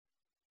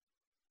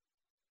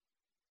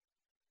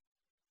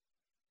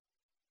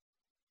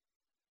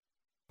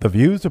The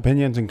views,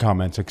 opinions, and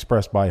comments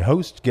expressed by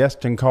hosts,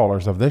 guests, and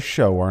callers of this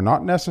show are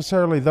not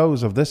necessarily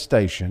those of this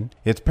station,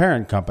 its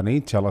parent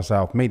company,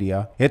 Telesouth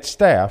Media, its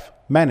staff,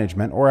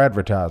 management, or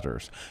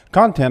advertisers.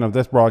 Content of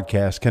this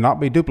broadcast cannot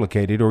be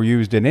duplicated or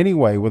used in any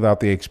way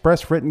without the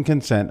express written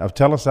consent of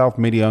Telesouth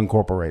Media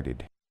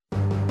Incorporated.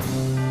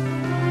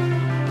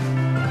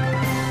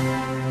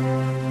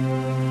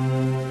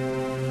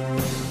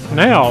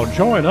 Now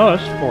join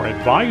us for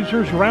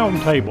Advisors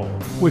Roundtable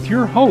with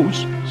your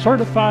hosts,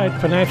 certified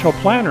financial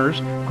planners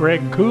Greg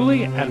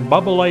Cooley and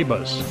Bubba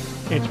Labus.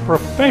 It's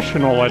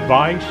professional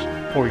advice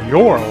for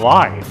your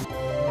life.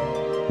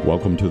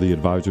 Welcome to the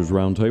Advisors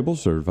Roundtable.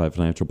 Certified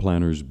financial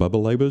planners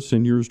Bubba Labus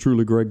and yours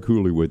truly, Greg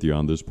Cooley, with you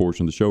on this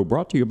portion of the show,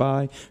 brought to you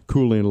by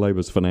Cooley and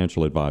Labus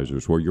Financial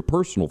Advisors, where your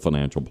personal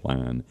financial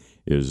plan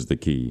is the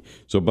key.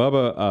 So,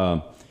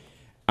 Bubba,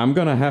 I'm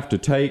going to have to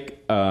take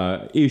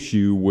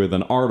issue with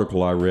an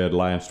article I read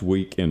last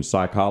week in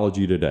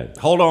Psychology Today.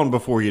 Hold on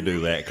before you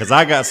do that, because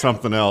I got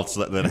something else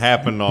that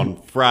happened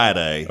on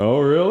Friday. Oh,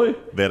 really?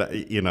 That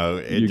you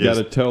got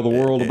to tell the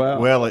world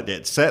about. Well,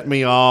 it set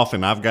me off,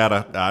 and I've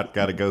got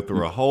to go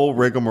through a whole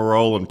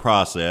rigmarole and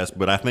process.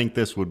 But I think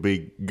this would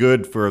be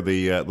good for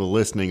the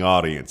listening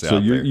audience out there.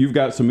 So you've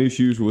got some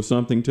issues with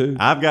something too?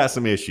 I've got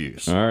some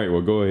issues. All right.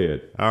 Well, go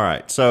ahead. All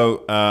right.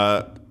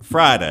 So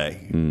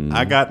Friday,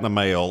 I got in the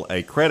mail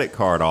a credit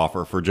card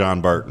offer for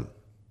John Burton.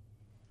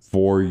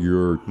 For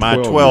my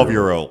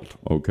 12-year-old.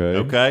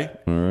 Okay.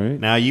 All right.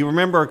 Now, you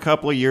remember a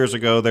couple of years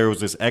ago, there was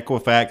this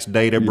Equifax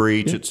data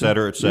breach, et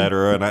cetera, et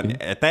cetera.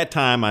 And at that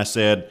time, I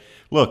said,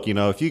 look,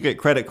 if you get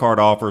credit card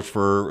offers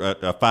for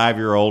a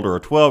 5-year-old or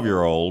a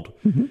 12-year-old,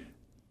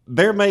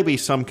 there may be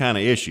some kind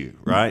of issue,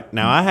 right?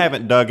 Now, I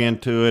haven't dug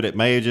into it. It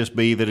may just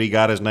be that he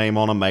got his name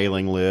on a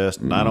mailing list,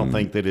 and I don't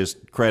think that his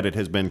credit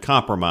has been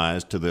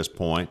compromised to this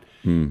point.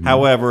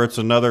 However, it's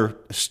another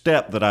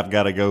step that I've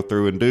got to go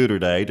through and do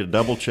today to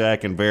double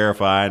check and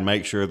verify and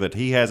make sure that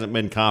he hasn't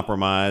been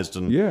compromised.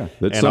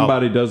 That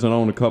somebody doesn't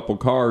own a couple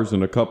cars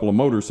and a couple of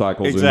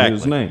motorcycles in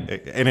his name.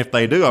 And if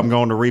they do, I'm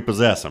going to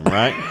repossess them,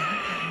 right?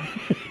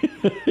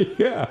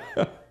 Yeah.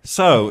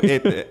 So,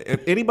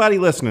 if anybody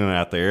listening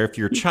out there, if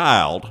your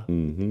child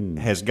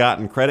has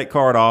gotten credit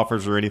card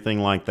offers or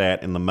anything like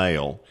that in the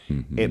mail,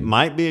 it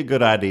might be a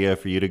good idea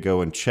for you to go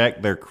and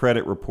check their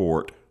credit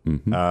report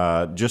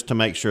just to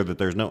make sure that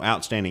there's no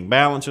outstanding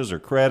balances or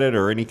credit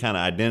or any kind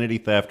of identity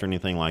theft or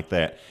anything like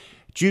that.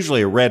 It's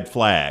usually a red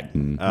flag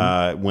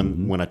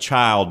when a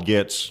child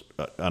gets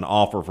an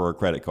offer for a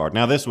credit card.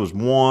 Now, this was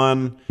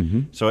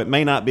one, so it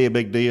may not be a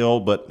big deal,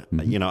 but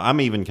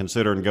I'm even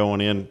considering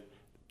going in.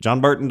 John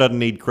Burton doesn't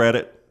need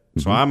credit,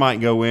 so I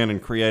might go in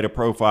and create a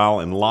profile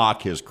and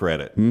lock his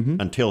credit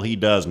until he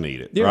does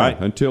need it, right?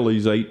 Until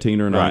he's 18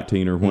 or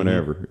 19 or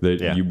whenever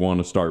that you want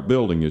to start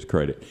building his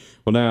credit.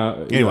 Well,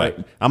 now, anyway,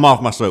 I'm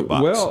off my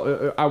soapbox.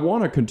 Well, I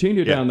want to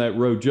continue down that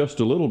road just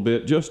a little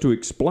bit, just to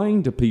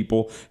explain to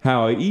people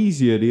how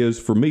easy it is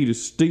for me to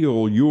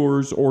steal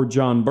yours or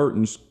John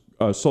Burton's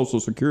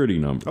Social Security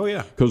number. Oh,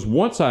 yeah. Because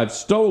once I've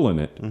stolen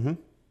it,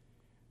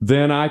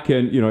 then I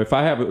can, if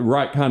I have the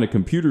right kind of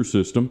computer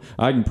system,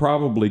 I can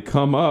probably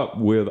come up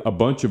with a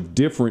bunch of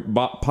different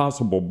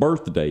possible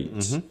birth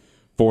dates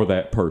for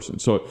that person.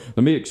 So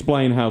let me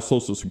explain how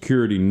Social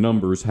Security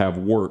numbers have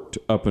worked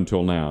up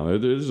until now.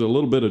 There's a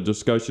little bit of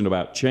discussion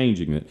about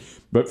changing it.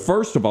 But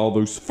first of all,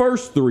 those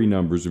first three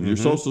numbers of your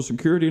Social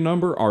Security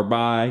number are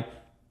by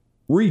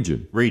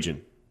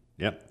region.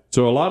 Yep.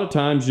 So a lot of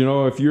times,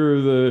 if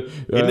you're the...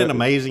 Isn't it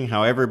amazing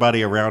how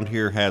everybody around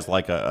here has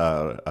like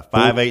a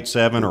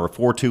 587 or a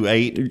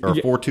 428 or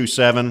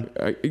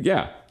 427?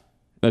 Yeah,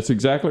 that's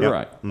exactly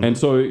right. And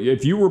so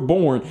if you were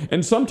born...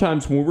 And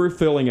sometimes when we're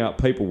filling out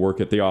paperwork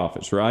at the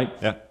office, right?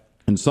 Yeah.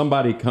 And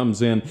somebody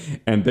comes in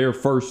and their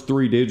first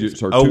three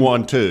digits are...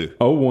 012.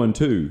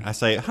 012. I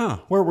say,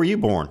 where were you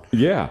born?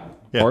 Yeah.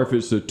 Or if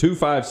it's a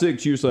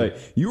 256, you say,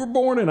 you were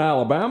born in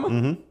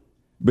Alabama?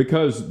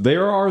 Because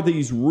there are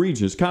these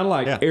regions, kind of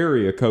like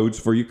area codes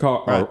for your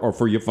car or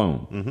for your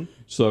phone.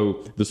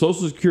 So the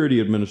Social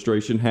Security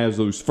Administration has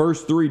those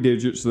first three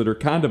digits that are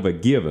kind of a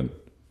given.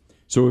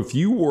 So if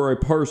you were a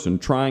person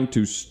trying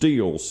to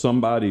steal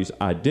somebody's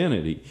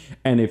identity,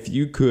 and if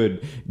you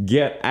could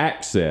get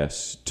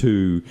access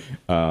to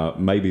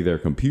maybe their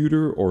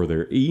computer or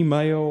their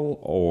email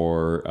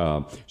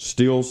or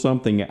steal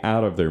something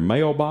out of their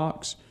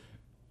mailbox,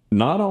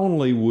 not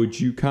only would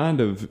you kind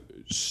of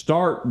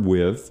start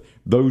with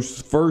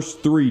those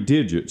first three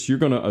digits, you're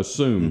going to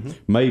assume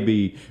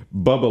maybe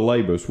Bubba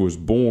Labus was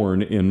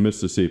born in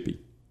Mississippi.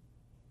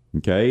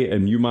 Okay?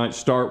 And you might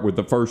start with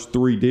the first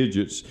three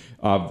digits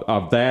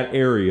of that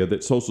area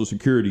that Social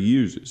Security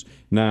uses.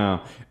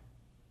 Now,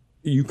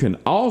 you can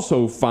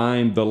also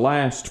find the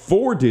last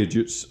four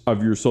digits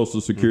of your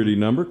Social Security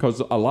number, because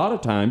a lot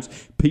of times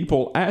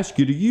people ask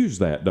you to use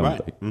that,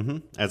 don't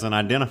they? As an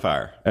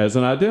identifier. As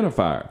an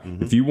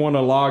identifier. If you want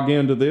to log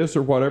into this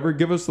or whatever,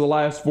 give us the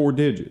last four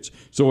digits.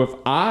 So if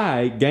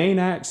I gain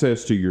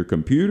access to your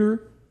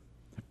computer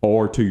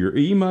or to your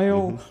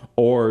email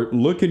or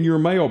look in your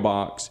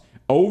mailbox,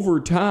 over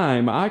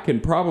time, I can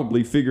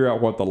probably figure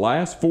out what the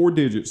last 4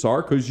 digits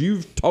are because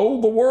you've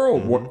told the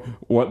world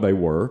what they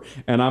were.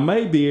 And I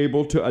may be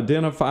able to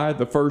identify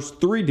the first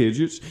 3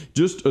 digits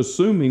just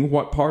assuming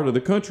what part of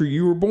the country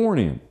you were born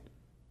in.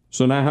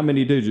 So now how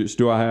many digits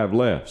do I have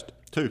left?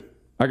 2.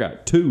 I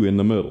got 2 in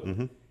the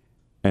middle.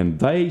 And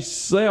they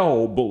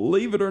sell,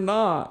 believe it or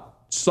not,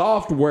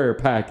 software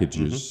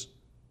packages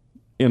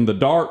in the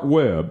dark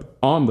web,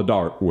 on the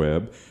dark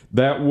web,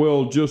 that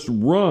will just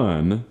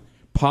run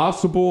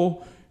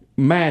possible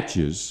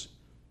matches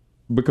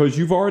because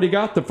you've already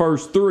got the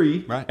first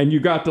 3 and you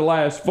got the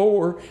last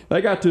 4.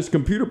 They got this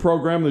computer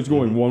program that's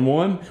going 1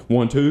 1,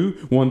 1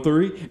 2, 1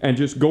 3, and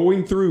just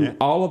going through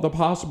all of the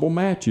possible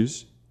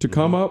matches to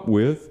come up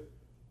with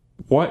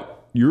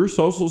what your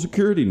Social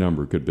Security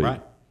number could be.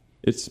 Right.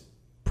 It's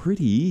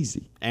pretty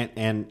easy.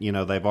 And you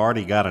know, they've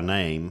already got a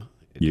name.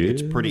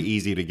 It's pretty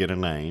easy to get a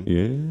name.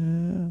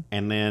 Yeah.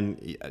 And then,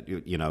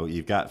 you know,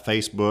 you've got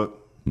Facebook,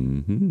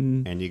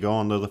 and you go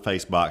onto the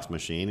Facebox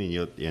machine,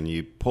 and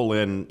you pull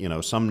in, you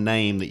know, some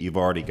name that you've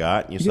already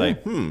got, and you say,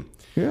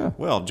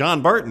 well,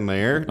 John Burton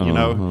there, you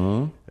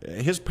know,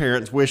 his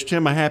parents wished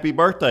him a happy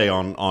birthday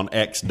on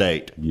X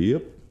date.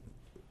 Yep.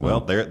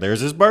 Well,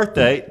 there's his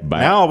birthday.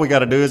 Now all we got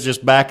to do is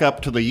just back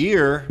up to the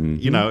year,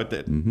 you know,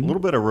 a little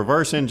bit of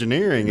reverse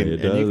engineering, and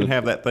you can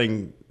have that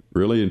thing.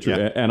 Really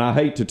interesting. Yeah. And I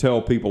hate to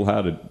tell people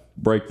how to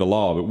break the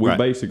law, but we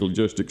basically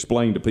just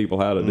explain to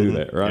people how to do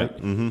that, right?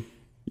 Yeah.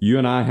 You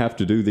and I have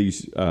to do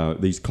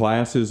these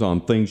classes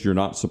on things you're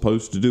not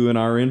supposed to do in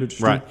our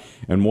industry. Right.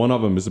 And one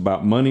of them is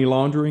about money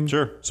laundering.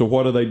 Sure. So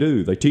what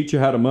do? They teach you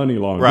how to money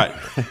launder. Right.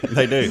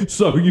 They do.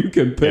 So you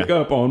can pick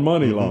up on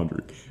money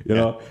laundering. You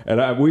know,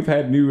 and we've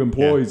had new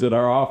employees at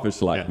our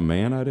office like,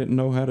 man, I didn't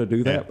know how to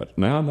do that, but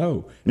now I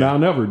know. Now I'll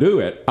never do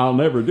it.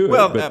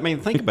 Well, I mean,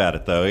 think about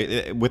it,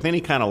 though. With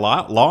any kind of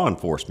law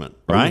enforcement,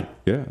 right?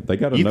 Yeah, they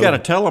got to know. You've got to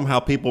tell them how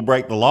people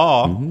break the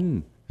law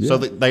so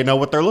that they know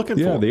what they're looking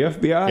for. Yeah, the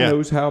FBI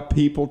knows how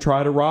people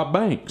try to rob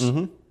banks.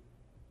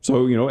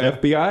 So, you know,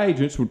 FBI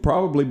agents would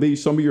probably be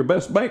some of your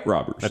best bank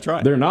robbers. That's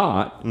right. They're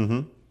not.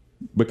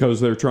 Because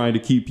they're trying to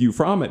keep you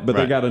from it, but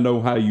they got to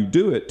know how you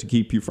do it to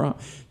keep you from.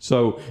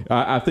 So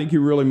I think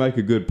you really make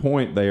a good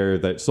point there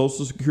that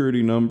Social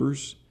Security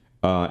numbers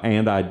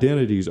and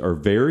identities are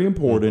very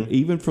important,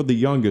 even for the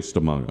youngest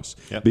among us.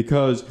 Yep.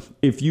 Because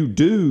if you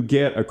do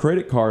get a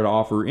credit card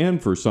offer in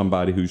for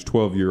somebody who's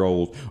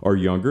 12-year-old or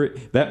younger,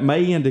 that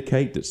may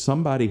indicate that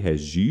somebody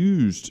has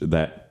used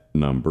that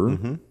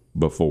number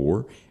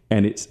before,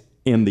 and it's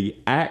in the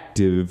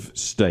active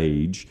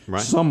stage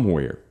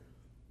somewhere.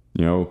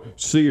 You know,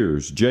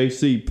 Sears,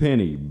 J.C.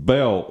 Penney,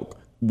 Belk,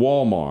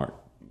 Walmart,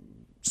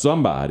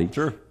 somebody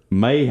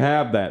may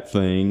have that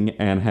thing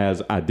and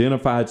has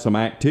identified some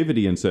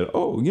activity and said,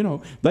 oh, you know,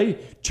 they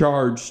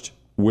charged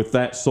with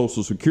that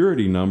Social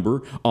Security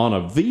number on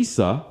a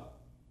Visa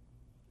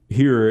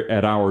here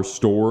at our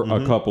store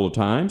a couple of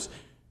times.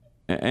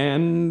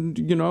 And,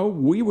 you know,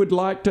 we would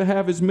like to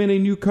have as many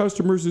new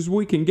customers as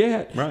we can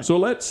get. Right. So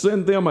let's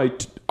send them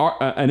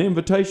an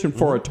invitation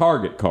for a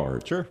Target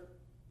card. Sure.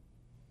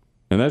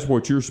 And that's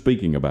what you're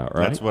speaking about,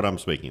 right? That's what I'm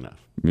speaking of.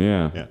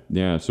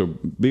 Yeah. So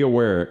be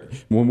aware.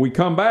 When we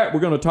come back,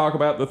 we're going to talk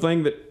about the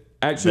thing that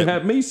actually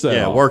had me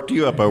set off. Worked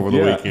you up over the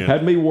weekend.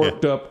 Had me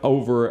worked up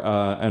over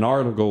an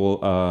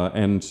article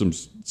and some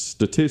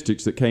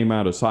statistics that came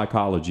out of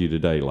Psychology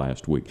Today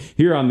last week.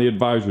 Here on the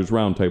Advisors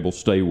Roundtable,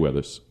 stay with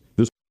us.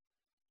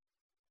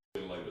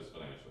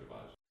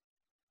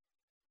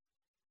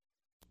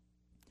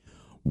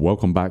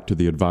 Welcome back to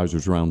the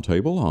Advisors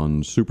Roundtable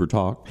on Super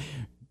Talk.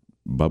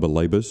 Bubba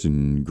Labus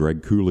and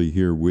Greg Cooley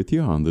here with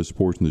you on this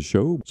portion of the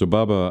show. So,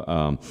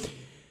 Bubba,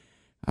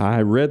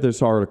 I read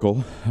this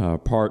article,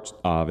 parts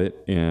of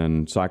it,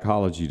 in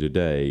Psychology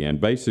Today, and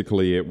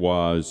basically it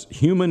was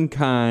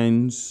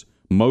humankind's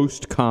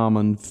most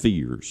common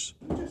fears.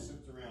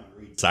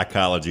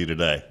 Psychology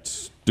Today.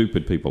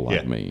 Stupid people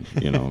like me,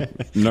 you know,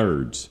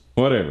 nerds,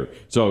 whatever.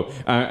 So,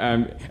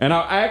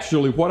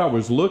 what I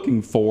was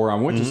looking for, I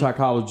went to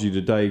Psychology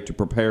Today to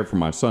prepare for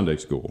my Sunday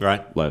school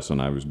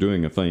lesson. I was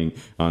doing a thing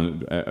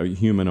on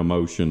human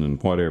emotion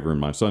and whatever in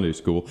my Sunday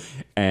school.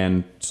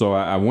 And so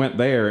I went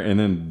there, and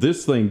then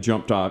this thing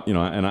jumped out, you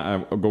know, and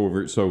I'll go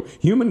over it. So,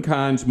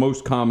 humankind's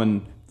most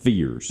common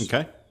fears.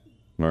 Okay.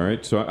 All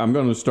right. So I'm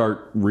going to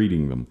start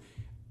reading them.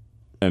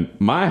 And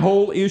my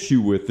whole issue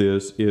with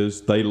this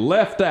is they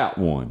left out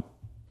one.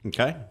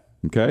 Okay?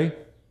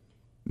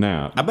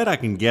 Now, I bet I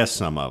can guess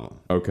some of them.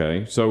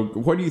 Okay. So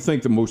what do you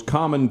think the most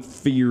common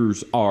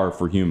fears are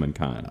for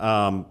humankind?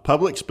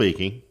 Public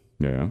speaking.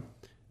 Yeah.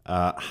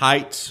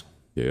 Heights.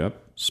 Yep.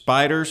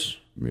 Spiders.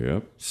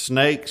 Yep.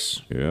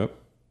 Snakes. Yep.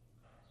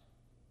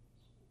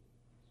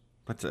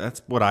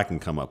 That's what I can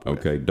come up with.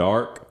 Okay.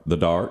 The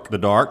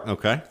dark.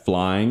 Okay.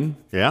 Flying.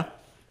 Yeah.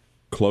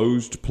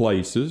 Closed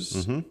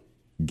places.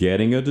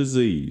 Getting a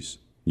disease.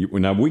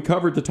 Now, we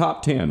covered the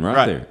top 10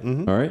 right there.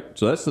 All right?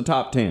 So that's the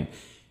top 10.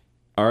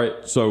 All right?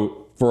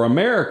 So for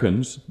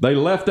Americans, they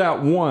left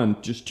out one,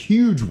 just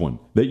huge one,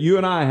 that you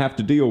and I have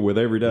to deal with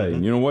every day.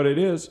 And you know what it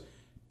is?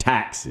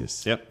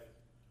 Taxes. Yep.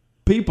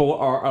 People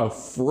are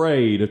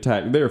afraid of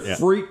tax. They're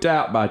freaked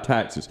out by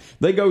taxes.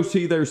 They go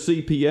see their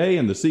CPA,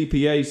 and the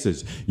CPA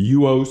says,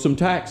 you owe some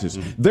taxes.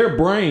 Their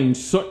brain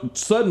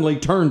suddenly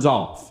turns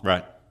off.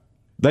 Right.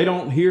 They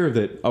don't hear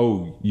that,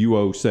 oh, you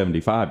owe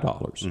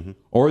 $75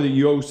 or that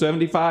you owe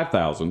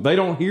 $75,000. They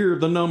don't hear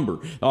the number.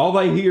 All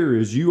they hear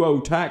is you owe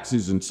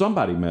taxes and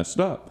somebody messed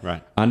up.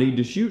 Right. I need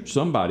to shoot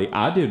somebody.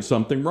 I did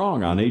something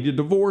wrong. I need to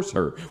divorce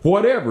her.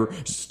 Whatever.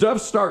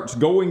 Stuff starts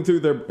going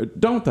through their,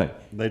 don't they?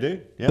 They do.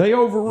 Yeah. They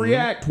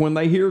overreact when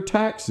they hear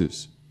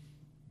taxes.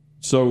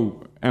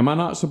 So am I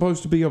not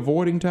supposed to be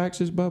avoiding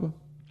taxes, Bubba?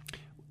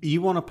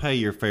 You want to pay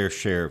your fair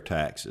share of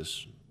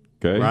taxes.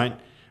 Okay. Right?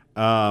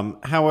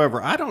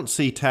 However, I don't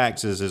see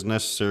taxes as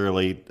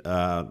necessarily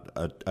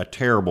a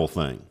terrible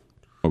thing.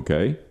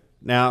 Okay.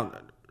 Now,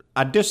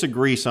 I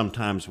disagree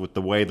sometimes with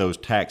the way those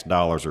tax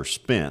dollars are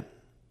spent,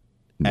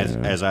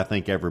 as I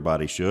think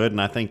everybody should,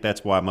 and I think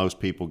that's why most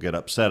people get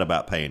upset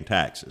about paying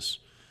taxes.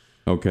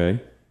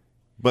 Okay.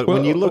 But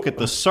when you look at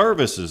the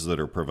services that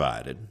are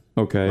provided,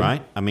 okay,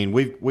 right? I mean,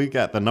 we've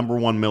got the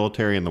 #1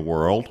 military in the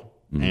world,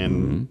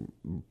 and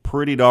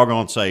pretty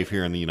doggone safe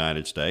here in the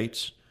United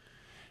States.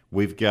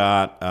 We've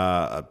got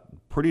a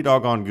pretty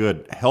doggone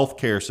good health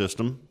care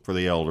system for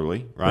the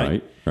elderly,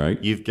 right?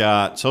 Right. You've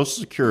got Social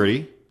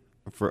Security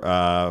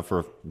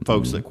for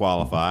folks that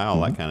qualify,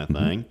 all that kind of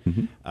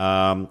thing.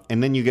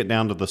 And then you get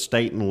down to the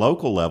state and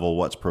local level,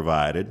 what's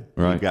provided.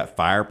 Right. You've got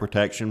fire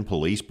protection,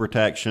 police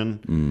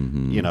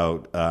protection, you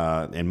know,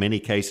 in many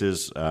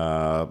cases,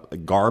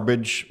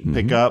 garbage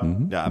pickup.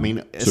 I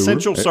mean,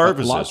 essential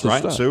services,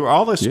 right? So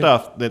all this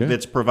stuff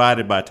that's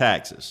provided by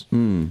taxes.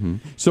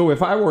 So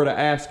if I were to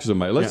ask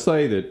somebody, let's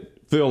say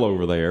that Phil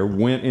over there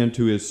went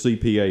into his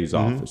CPA's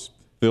office.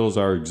 Phil's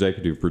our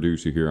executive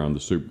producer here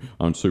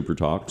on Super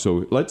Talk.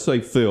 So let's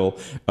say Phil,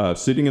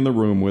 sitting in the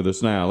room with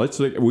us now, let's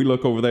say we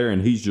look over there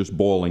and he's just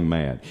boiling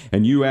mad.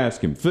 And you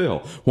ask him,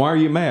 Phil, why are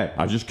you mad?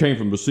 I just came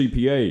from the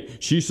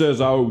CPA. She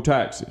says I owe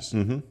taxes.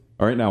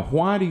 All right, now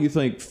why do you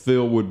think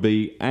Phil would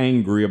be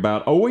angry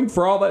about owing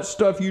for all that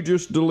stuff you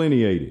just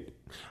delineated?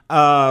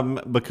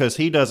 Because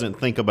he doesn't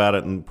think about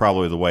it in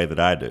probably the way that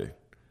I do.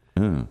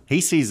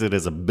 He sees it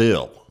as a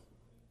bill.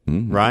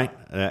 Right?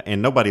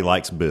 And nobody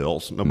likes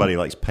bills. Nobody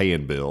likes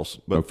paying bills.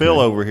 But Phil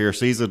over here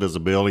sees it as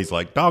a bill. He's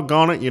like,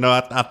 doggone it. You know,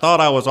 I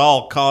thought I was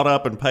all caught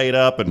up and paid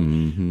up.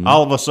 And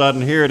all of a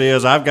sudden, here it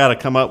is. I've got to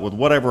come up with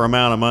whatever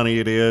amount of money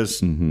it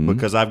is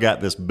because I've got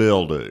this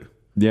bill due.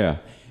 Yeah.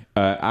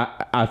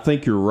 I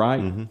think you're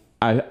right.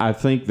 I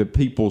think that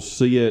people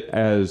see it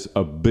as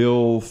a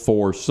bill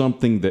for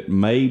something that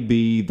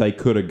maybe they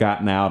could have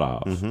gotten out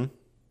of.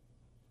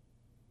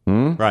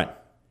 Right.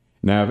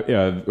 Now,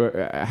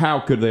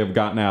 how could they have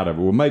gotten out of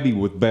it? Well, maybe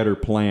with better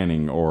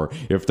planning, or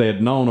if they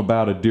had known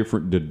about a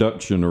different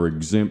deduction or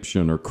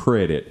exemption or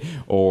credit,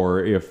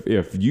 or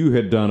if you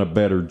had done a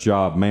better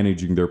job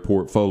managing their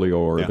portfolio,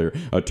 or their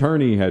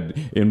attorney had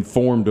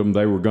informed them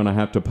they were going to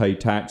have to pay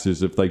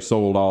taxes if they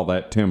sold all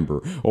that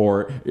timber,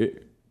 or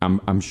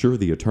I'm sure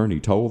the attorney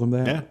told them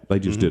that. Yeah. They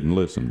just didn't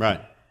listen. Right.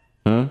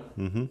 Huh?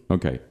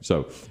 Okay,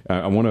 so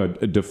I want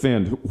to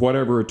defend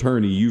whatever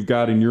attorney you've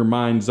got in your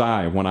mind's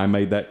eye when I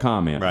made that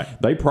comment. Right.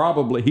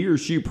 He or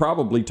she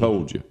probably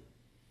told you.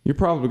 You're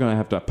probably going to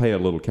have to pay a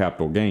little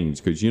capital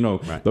gains because, you know,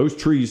 those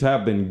trees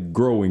have been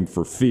growing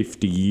for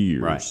 50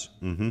 years.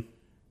 Right.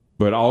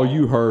 But all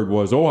you heard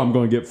was, oh, I'm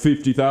going to get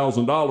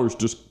 $50,000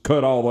 to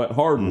cut all that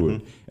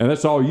hardwood. And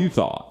that's all you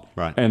thought.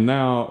 Right. And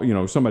now, you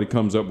know, somebody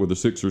comes up with a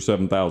 $6,000 or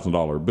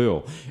 $7,000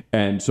 bill.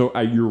 And so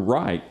you're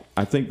right.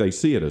 I think they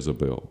see it as a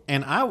bill.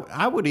 And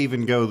I would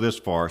even go this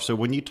far. So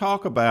when you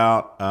talk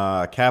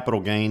about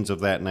capital gains of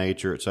that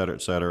nature, et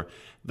cetera,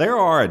 there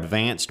are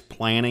advanced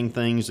planning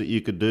things that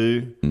you could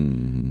do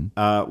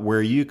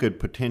where you could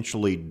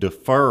potentially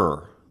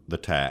defer the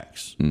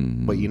tax,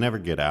 but you never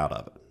get out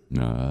of it.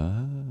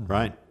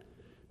 Right?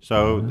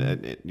 So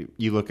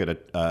you look at a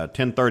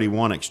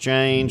 1031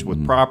 exchange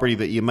with property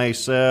that you may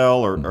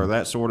sell or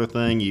that sort of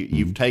thing.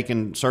 You've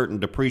taken certain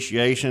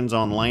depreciations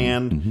on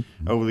land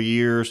over the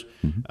years.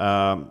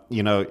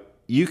 You know,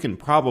 you can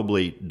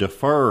probably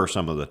defer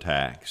some of the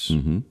tax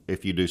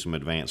if you do some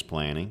advanced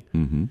planning.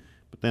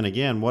 But then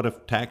again, what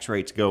if tax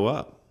rates go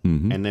up?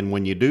 And then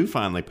when you do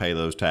finally pay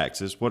those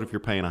taxes, what if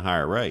you're paying a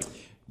higher rate?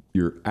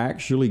 You're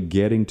actually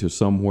getting to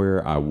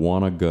somewhere I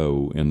want to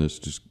go in this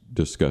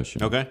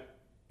discussion. Okay.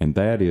 And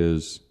that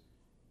is,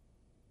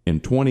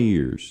 in 20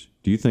 years,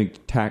 do you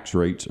think tax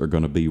rates are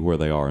going to be where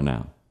they are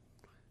now?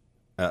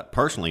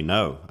 Personally,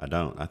 no, I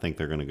don't. I think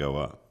they're going to go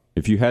up.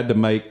 If you had to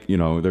make, you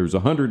know, there's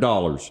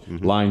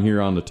 $100 lying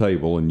here on the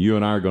table, and you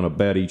and I are going to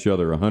bet each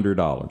other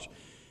 $100.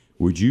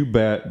 Would you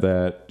bet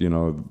that, you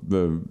know,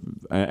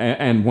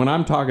 and when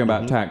I'm talking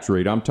about tax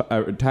rates,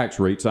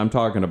 I'm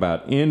talking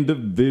about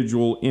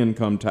individual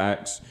income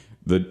tax,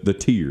 the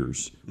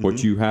tiers,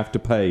 what you have to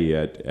pay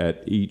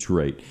at each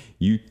rate.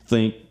 You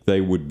think they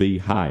would be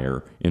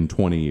higher in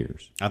 20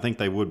 years? I think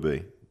they would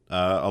be,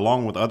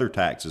 along with other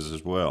taxes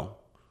as well.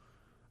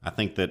 I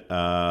think that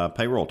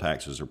payroll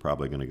taxes are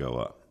probably going to go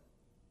up.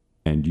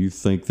 And you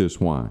think this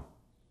why?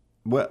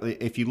 Well,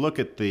 if you look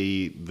at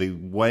the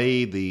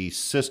way the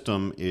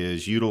system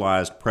is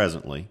utilized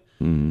presently,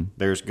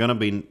 there's going to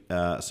be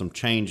some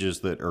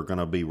changes that are going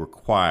to be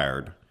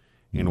required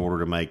in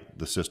order to make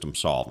the system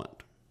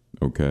solvent.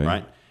 Okay.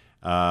 Right?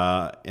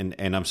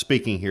 And I'm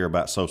speaking here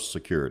about Social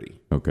Security.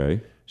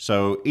 Okay.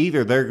 So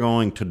either they're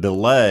going to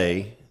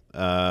delay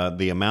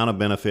the amount of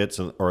benefits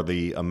or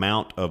the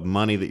amount of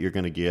money that you're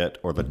going to get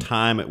or the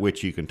time at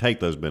which you can take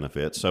those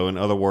benefits. So in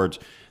other words,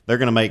 they're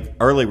going to make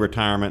early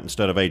retirement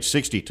instead of age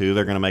 62.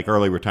 They're going to make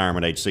early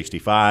retirement age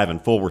 65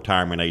 and full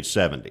retirement age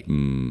 70.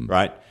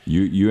 Right?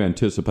 You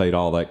anticipate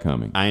all that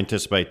coming? I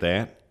anticipate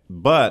that.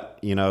 But,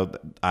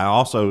 I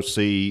also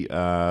see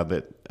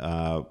that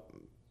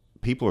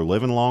people are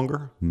living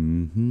longer,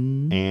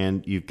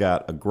 and you've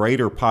got a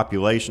greater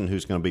population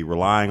who's going to be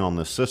relying on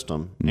this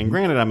system. And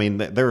granted, I mean,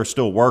 there are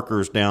still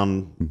workers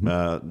down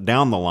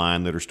the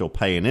line that are still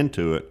paying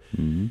into it,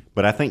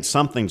 but I think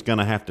something's going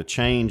to have to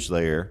change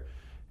there,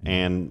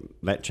 and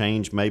that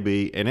change may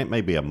be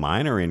a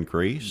minor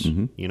increase.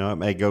 It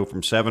may go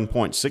from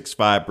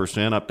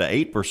 7.65% up to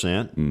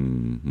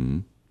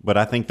 8%. But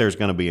I think there's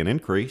going to be an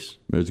increase.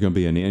 There's going to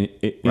be an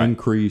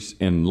increase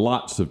in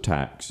lots of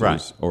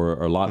taxes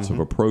or lots of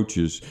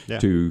approaches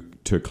to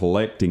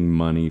collecting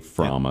money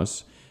from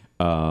us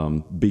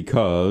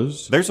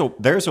because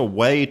there's a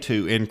way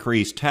to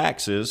increase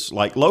taxes,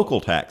 like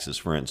local taxes,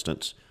 for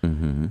instance,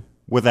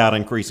 without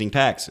increasing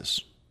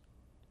taxes.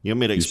 You want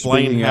me to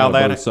explain how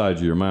that? Both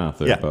sides of your mouth,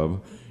 there,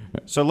 Bubba.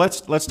 So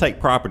let's take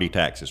property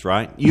taxes,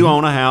 right? You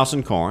own a house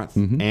in Corinth,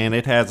 and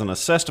it has an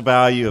assessed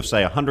value of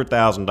say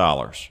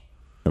 $100,000.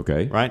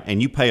 Okay. Right?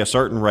 And you pay a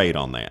certain rate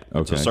on that.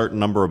 Okay. It's a certain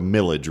number of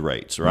millage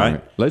rates,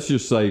 right? Let's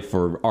just say,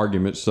 for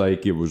argument's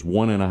sake, it was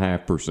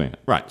 1.5%.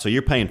 Right. So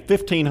you're paying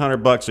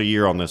 $1,500 a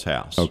year on this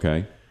house.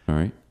 Okay. All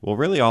right. Well,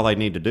 really, all they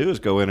need to do is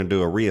go in and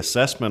do a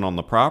reassessment on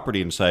the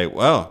property and say,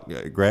 well,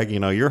 Greg,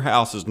 your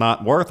house is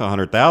not worth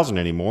 $100,000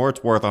 anymore.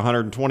 It's worth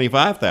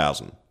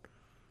 $125,000.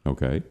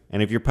 Okay.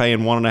 And if you're paying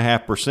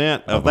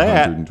 1.5% of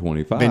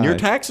that, then your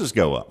taxes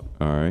go up.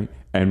 All right.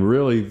 And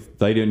really,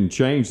 they didn't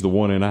change the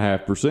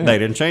 1.5%. They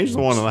didn't change the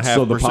 1.5%.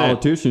 So the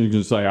politicians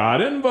can say, I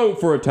didn't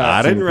vote for a tax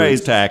I didn't increase.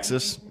 raise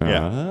taxes.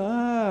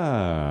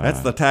 Yeah.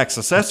 That's the tax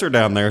assessor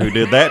down there who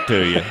did that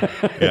to you.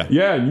 Yeah.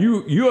 Yeah, and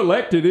you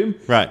elected him.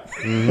 Right.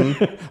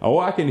 Oh,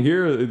 I can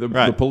hear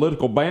the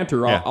political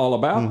banter all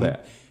about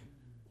that.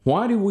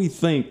 Why do we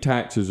think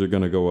taxes are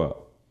going to go up?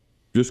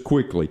 Just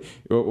quickly,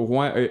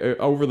 why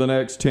over the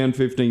next 10,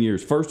 15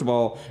 years? First of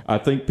all, I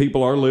think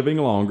people are living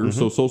longer,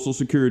 so Social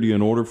Security,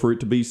 in order for it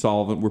to be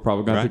solvent, we're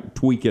probably going to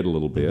tweak it a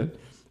little bit.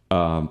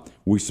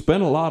 We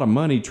spent a lot of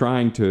money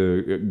trying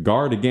to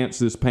guard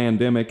against this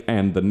pandemic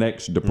and the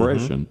next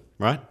depression.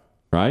 Right.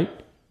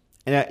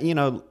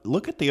 And,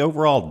 look at the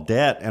overall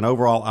debt and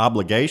overall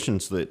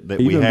obligations that we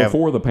have. Even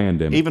before the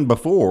pandemic. Even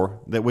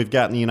before that we've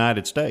got in the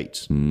United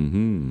States.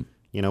 When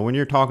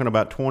you're talking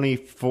about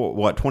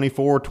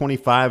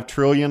 $25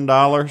 trillion,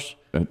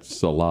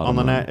 that's a lot of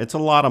money. It's a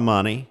lot of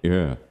money.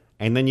 Yeah.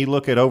 And then you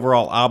look at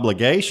overall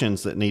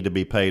obligations that need to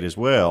be paid as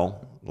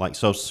well, like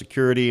Social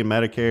Security and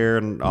Medicare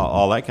and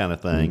all that kind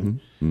of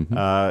thing.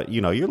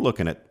 You're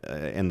looking at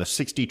in the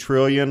 $60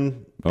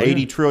 trillion,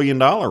 $80 trillion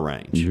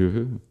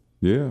range.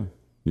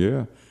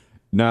 Yeah.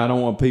 Now, I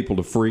don't want people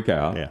to freak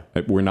out. Yeah.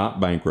 We're not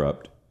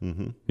bankrupt.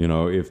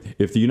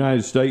 If the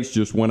United States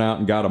just went out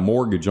and got a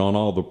mortgage on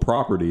all the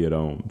property it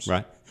owns,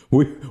 right,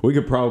 we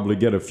could probably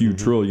get a few $1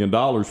 trillion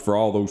for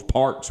all those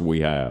parks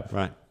we have.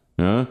 Right.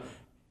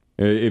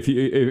 If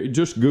you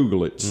just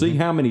Google it, see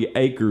how many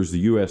acres the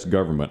U.S.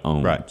 government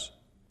owns. Right.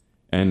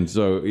 And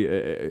so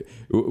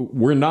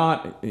we're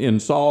not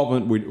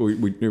insolvent.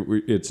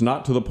 It's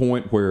not to the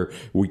point where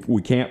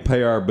we can't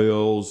pay our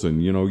bills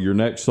and, your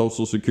next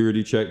Social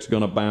Security check's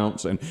going to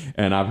bounce.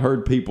 And I've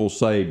heard people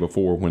say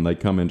before when they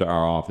come into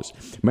our office,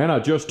 man, I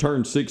just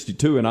turned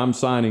 62 and I'm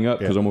signing up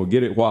because I'm going to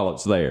get it while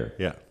it's there.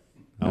 Yeah.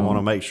 I want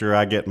to make sure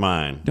I get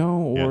mine.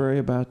 Don't worry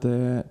about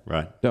that.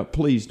 Right. No,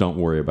 please don't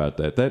worry about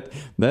that.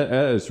 That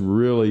is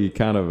really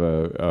kind of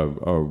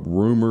a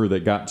rumor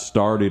that got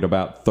started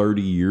about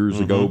 30 years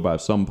ago by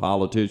some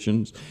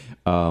politicians.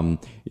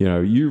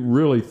 You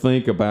really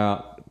think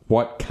about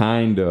what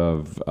kind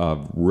of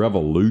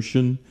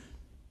revolution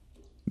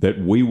that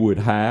we would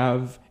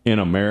have in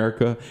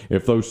America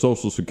if those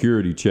Social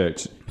Security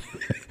checks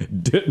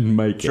didn't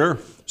make it. Sure.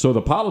 So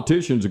the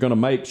politicians are going to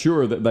make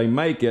sure that they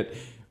make it,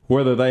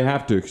 whether they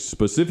have to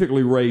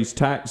specifically raise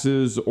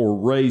taxes or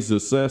raise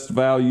assessed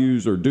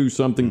values or do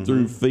something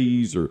through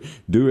fees or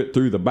do it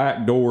through the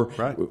back door.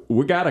 Right.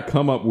 We got to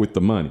come up with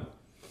the money.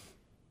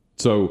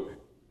 So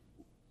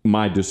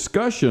my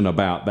discussion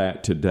about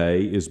that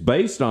today is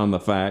based on the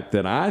fact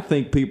that I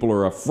think people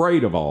are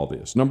afraid of all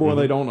this. Number one,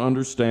 they don't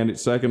understand it.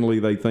 Secondly,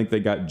 they think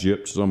they got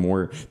gypped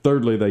somewhere.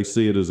 Thirdly, they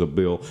see it as a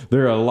bill.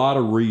 There are a lot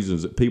of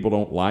reasons that people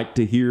don't like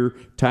to hear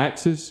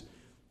taxes.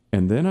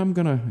 And then I'm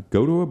going to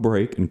go to a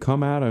break and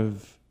come out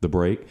of the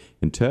break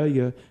and tell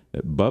you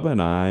that Bubba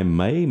and I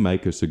may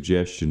make a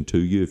suggestion to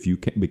you if you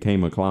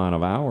became a client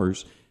of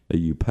ours that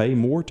you pay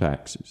more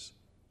taxes.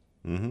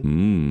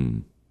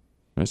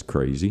 That's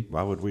crazy.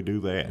 Why would we do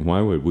that?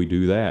 Why would we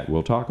do that?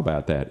 We'll talk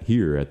about that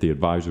here at the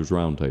Advisors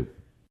Roundtable.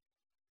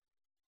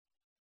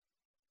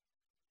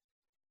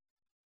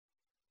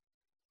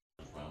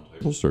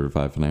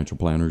 Certified Financial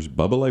Planners,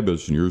 Bubba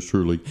Labus, and yours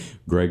truly,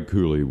 Greg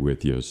Cooley,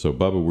 with you. So,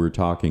 Bubba, we're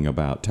talking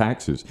about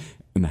taxes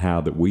and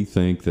how that we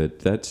think that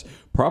that's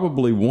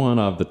probably one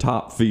of the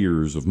top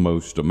fears of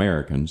most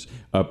Americans,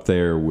 up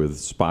there with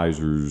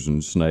spiders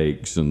and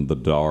snakes and the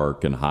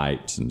dark and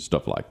heights and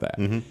stuff like that.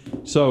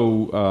 Mm-hmm.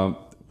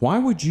 So, why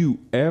would you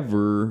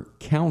ever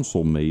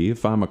counsel me,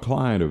 if I'm a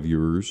client of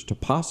yours, to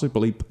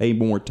possibly pay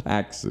more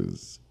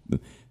taxes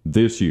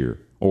this year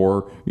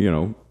or,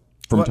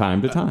 from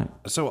time to time?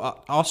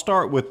 So I'll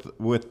start with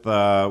what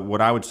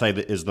I would say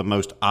that is the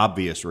most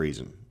obvious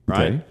reason,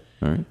 right?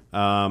 Okay.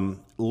 All right.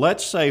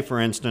 Let's say, for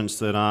instance,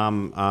 that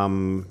I'm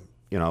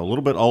a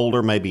little bit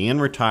older, maybe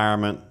in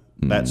retirement,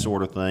 that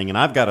sort of thing, and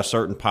I've got a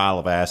certain pile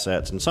of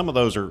assets, and some of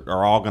those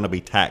are all going to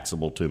be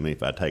taxable to me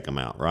if I take them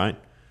out, right?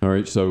 All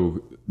right,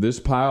 so this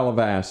pile of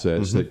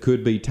assets that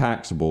could be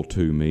taxable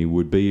to me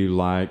would be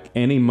like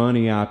any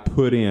money I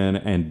put in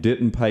and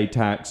didn't pay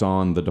tax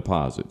on the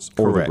deposits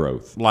or the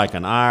growth. Like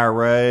an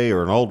IRA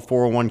or an old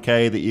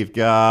 401k that you've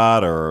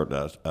got,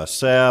 or a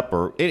SEP,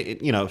 or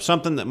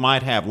something that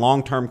might have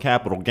long-term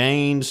capital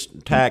gains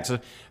taxes.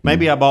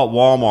 Maybe I bought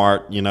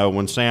Walmart,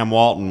 when Sam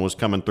Walton was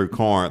coming through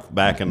Corinth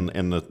back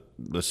in the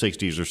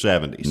 60s or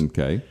 70s.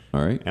 Okay,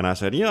 all right. And I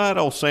said, that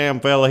old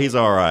Sam fella, he's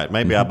all right.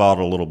 Maybe I bought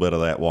a little bit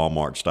of that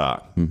Walmart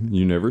stock.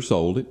 You never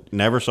sold it.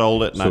 Never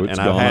sold it, So and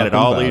I've had it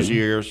all these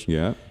years.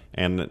 Yeah.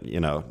 And,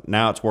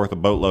 now it's worth a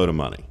boatload of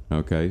money.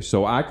 Okay,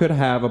 so I could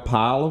have a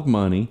pile of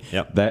money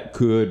that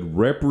could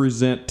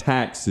represent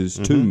taxes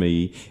to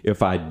me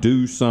if I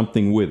do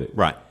something with it.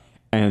 Right.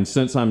 And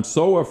since I'm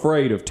so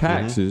afraid of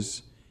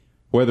taxes,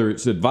 whether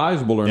it's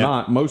advisable or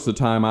not, most of the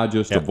time I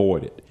just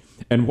avoid it.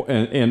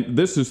 And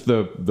this is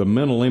the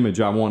mental image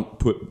I want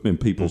put in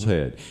people's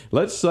head.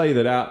 Let's say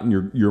that out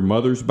in your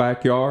mother's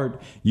backyard,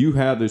 you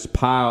have this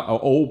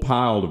old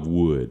pile of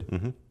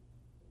wood.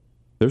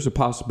 There's a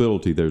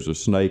possibility there's a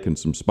snake and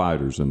some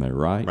spiders in there,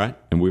 right? Right.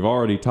 And we've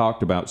already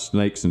talked about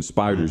snakes and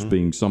spiders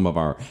being some of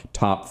our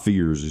top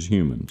fears as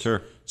humans.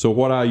 Sure. So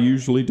what I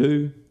usually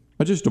do,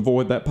 I just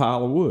avoid that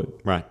pile of wood.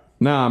 Right.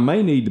 Now, I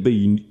may need to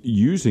be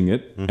using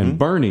it and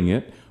burning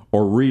it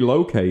or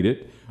relocate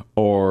it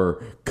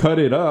or cut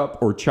it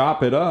up or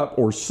chop it up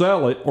or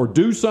sell it or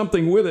do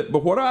something with it.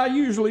 But what I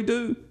usually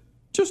do,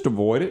 just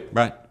avoid it.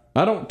 Right.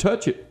 I don't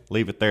touch it.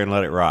 Leave it there and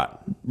let it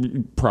rot.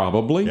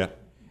 Probably. Yeah.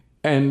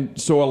 And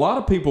so a lot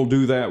of people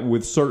do that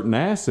with certain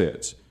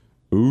assets.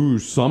 Ooh,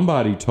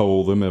 somebody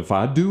told them if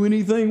I do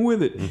anything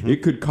with it,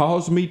 it could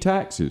cause me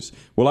taxes.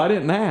 Well, I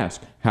didn't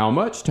ask. How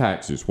much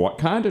taxes? What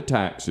kind of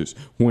taxes?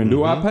 When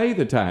do I pay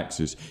the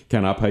taxes?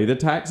 Can I pay the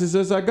taxes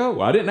as I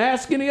go? I didn't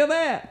ask any of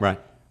that. Right.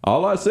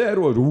 All I said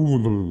was,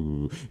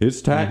 ooh,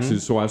 it's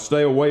taxes, so I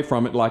stay away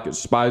from it like it's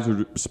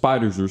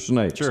spiders or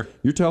snakes. Sure.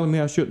 You're telling me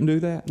I shouldn't do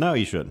that? No,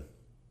 you shouldn't.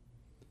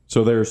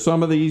 So there are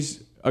some of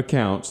these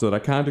accounts that I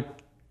kind of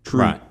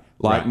treat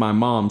like my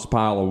mom's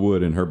pile of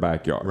wood in her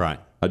backyard. Right.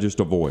 I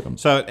just avoid them.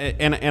 So,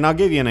 and I'll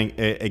give you an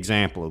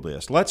example of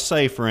this. Let's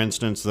say, for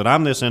instance, that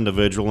I'm this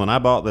individual and I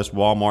bought this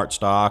Walmart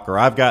stock, or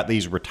I've got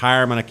these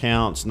retirement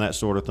accounts and that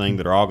sort of thing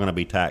that are all going to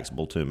be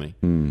taxable to me.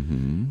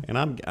 And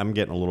I'm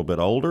getting a little bit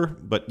older,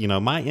 but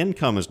my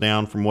income is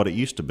down from what it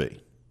used to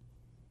be.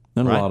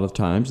 And a lot of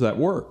times that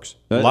works.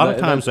 A lot of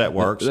times that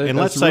works. And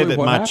let's say that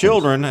my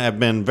children have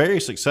been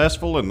very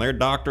successful and they're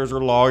doctors or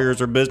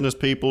lawyers or business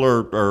people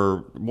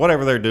or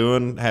whatever they're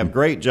doing, have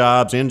great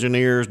jobs,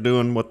 engineers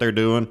doing what they're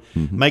doing,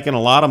 making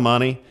a lot of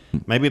money.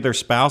 Maybe their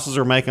spouses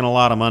are making a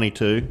lot of money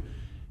too.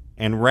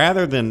 And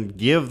rather than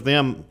give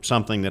them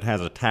something that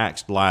has a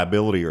tax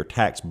liability or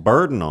tax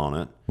burden on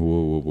it.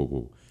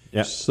 Whoa.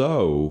 Yeah.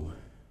 So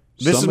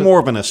this is more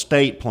of an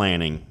estate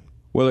planning.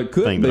 Well, it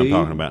could thing be, that I'm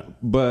talking about.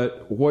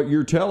 But what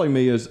you're telling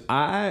me is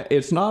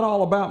it's not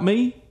all about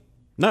me.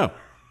 No.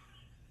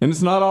 And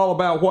it's not all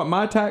about what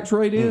my tax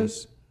rate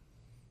is.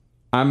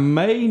 I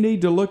may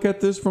need to look at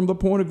this from the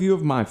point of view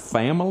of my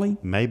family.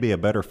 Maybe a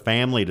better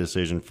family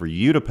decision for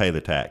you to pay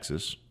the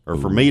taxes or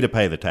for me to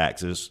pay the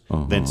taxes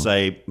than,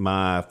 say,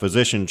 my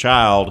physician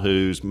child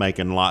who's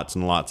making lots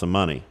and lots of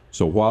money.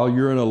 So while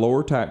you're in a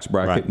lower tax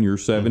bracket and you're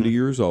 70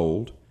 years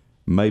old,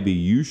 maybe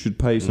you should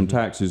pay some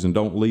taxes and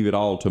don't leave it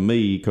all to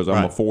me because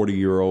I'm a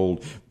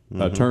 40-year-old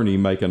attorney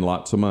making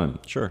lots of money.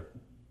 Sure.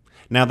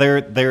 Now,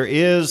 there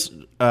is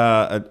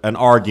an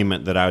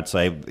argument that I would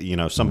say,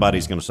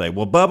 somebody's going to say,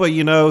 well,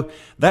 Bubba,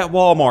 that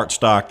Walmart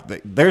stock,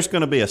 there's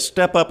going to be a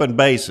step up in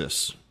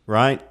basis,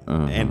 right?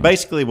 And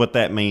basically what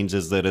that means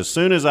is that as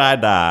soon as I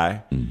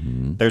die,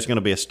 there's going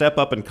to be a step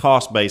up in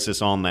cost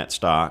basis on that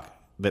stock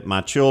that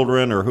my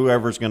children or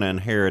whoever's going to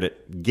inherit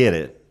it get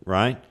it,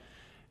 right?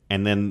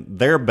 And then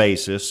their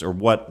basis, or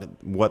what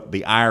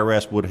the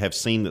IRS would have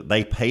seen that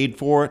they paid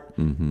for it,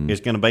 is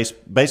going to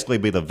basically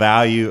be the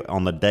value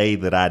on the day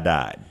that I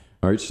died.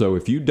 All right. So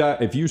if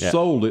you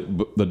sold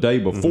it the day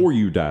before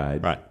you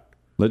died, right?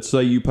 Let's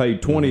say you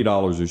paid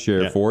 $20 a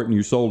share for it and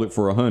you sold it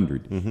for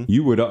 $100.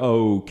 You would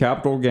owe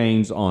capital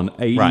gains on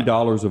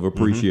 $80 of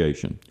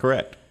appreciation.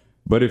 Correct.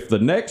 But if the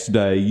next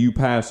day you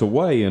pass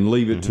away and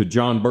leave it to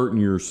John Burton,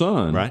 your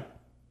son,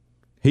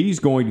 he's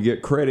going to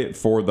get credit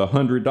for the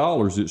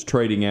 $100 it's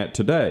trading at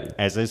today,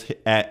 as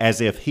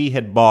if he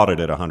had bought it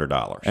at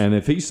 $100. And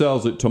if he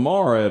sells it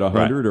tomorrow at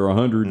 100 or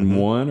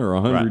 101 or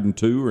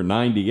 102 or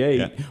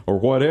 98 or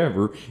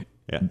whatever,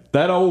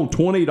 that old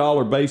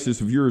 $20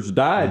 basis of yours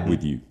died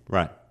with you.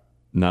 Right.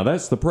 Now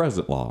that's the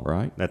present law,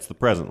 right? That's the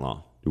present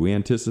law. Do we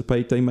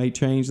anticipate they may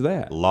change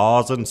that?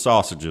 Laws and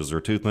sausages are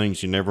two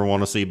things you never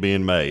want to see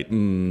being made.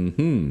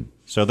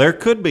 So there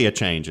could be a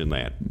change in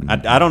that.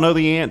 I don't know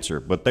the answer,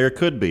 but there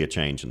could be a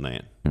change in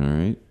that. All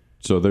right.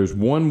 So there's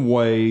one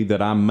way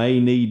that I may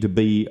need to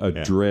be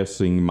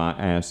addressing my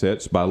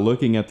assets by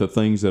looking at the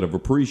things that have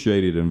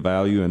appreciated in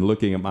value and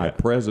looking at my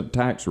present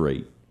tax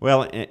rate.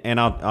 Well, and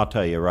I'll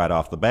tell you right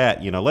off the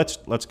bat,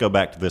 let's go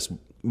back to this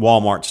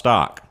Walmart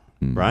stock.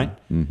 Right?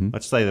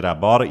 Let's say that I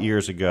bought it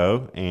years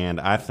ago, and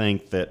I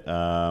think that,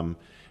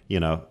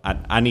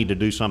 I need to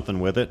do something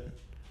with it.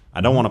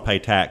 I don't want to pay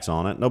tax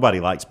on it. Nobody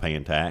likes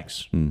paying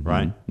tax,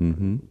 right?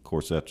 Of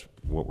course, that's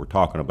what we're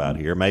talking about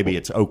here. Maybe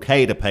it's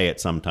okay to pay it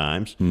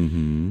sometimes.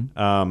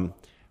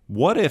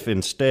 What if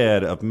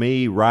instead of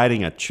me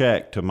writing a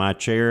check to my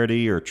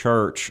charity or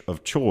church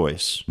of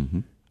choice,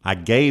 I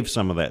gave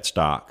some of that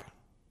stock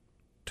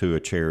to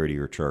a charity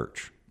or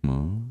church?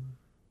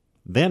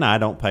 Then I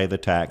don't pay the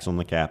tax on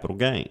the capital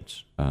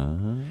gains.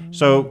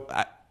 So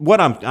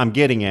what I'm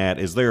getting at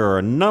is there are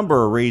a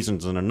number of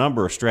reasons and a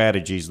number of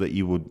strategies that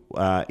you would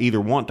either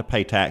want to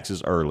pay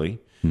taxes early,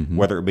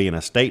 whether it be an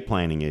estate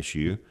planning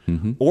issue,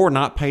 or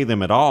not pay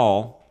them at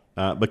all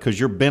because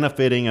you're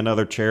benefiting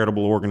another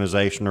charitable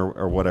organization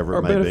or whatever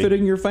it may be. Or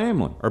benefiting your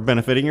family. Or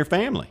benefiting your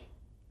family.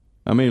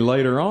 I mean,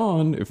 later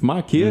on, if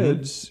my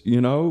kids,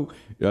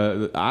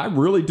 I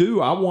really do.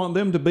 I want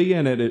them to be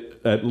in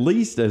at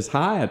least as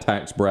high a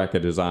tax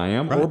bracket as I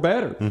am or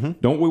better.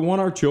 Don't we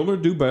want our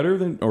children to do better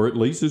than, or at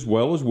least as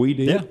well as we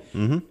did?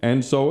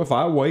 And so if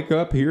I wake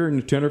up here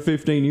in 10 or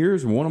 15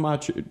 years and one of my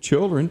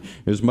children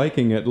is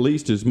making at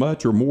least as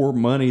much or more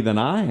money than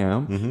I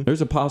am,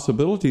 there's a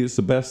possibility it's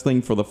the best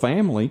thing for the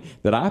family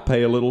that I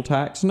pay a little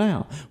tax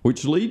now,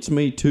 which leads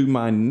me to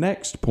my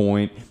next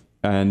point.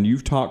 And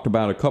you've talked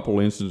about a couple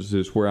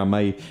instances where I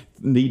may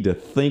need to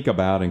think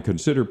about and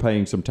consider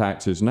paying some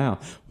taxes now.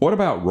 What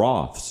about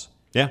Roths?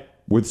 Yeah.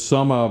 With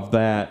some of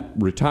that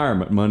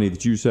retirement money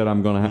that you said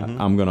I'm going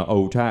to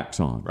owe tax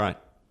on. Right.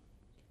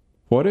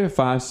 What if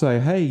I say,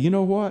 hey, you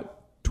know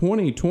what?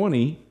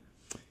 2020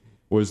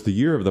 was the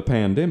year of the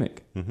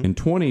pandemic. And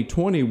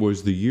 2020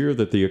 was the year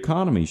that the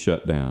economy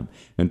shut down.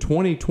 And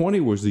 2020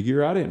 was the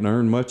year I didn't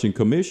earn much in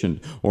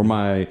commission, or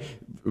my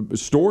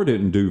store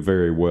didn't do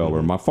very well,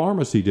 or my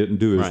pharmacy didn't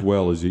do as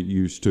well as it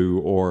used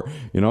to, or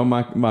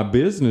my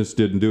business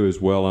didn't do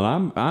as well,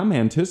 and I'm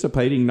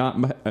anticipating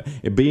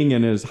not being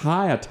in as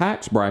high a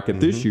tax bracket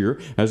this year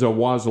as I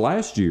was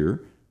last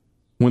year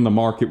when the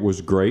market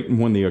was great and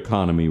when the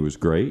economy was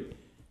great.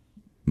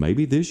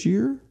 Maybe this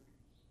year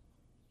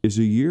is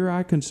a year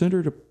I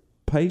consider to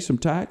pay some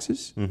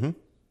taxes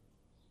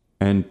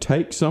and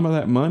take some of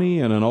that money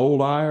in an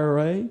old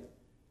IRA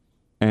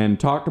and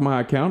talk to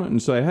my accountant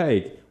and say,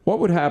 hey, what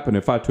would happen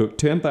if I took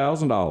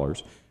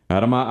 $10,000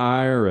 out of my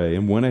IRA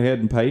and went ahead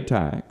and paid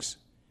tax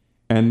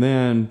and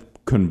then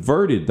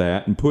converted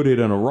that and put it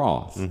in a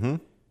Roth?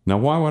 Now,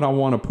 why would I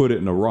want to put it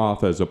in a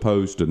Roth as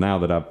opposed to, now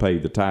that I've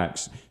paid the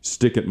tax,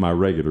 stick it in my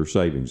regular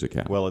savings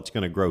account? Well, it's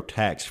going to grow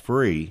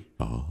tax-free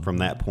from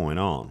that point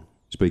on.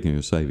 Speaking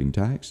of saving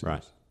taxes.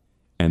 Right.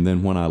 And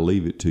then when I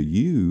leave it to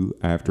you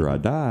after I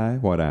die,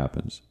 what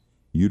happens?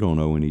 You don't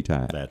owe any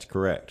tax. That's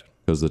correct.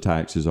 Because the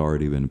tax has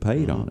already been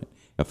paid on it.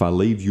 If I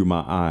leave you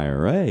my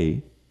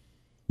IRA,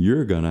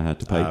 you're going to have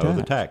to pay tax.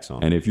 The tax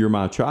on it. And if you're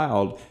my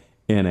child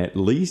in at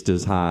least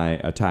as high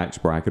a tax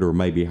bracket or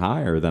maybe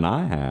higher than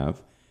I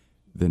have,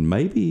 then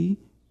maybe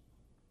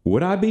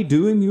would I be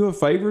doing you a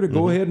favor to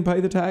go ahead and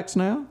pay the tax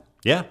now?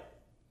 Yeah.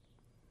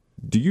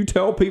 Do you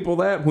tell people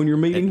that when you're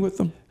meeting with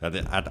them?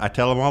 I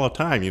tell them all the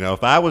time,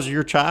 if I was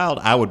your child,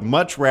 I would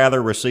much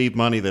rather receive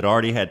money that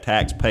already had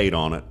tax paid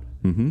on it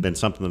than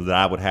something that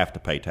I would have to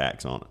pay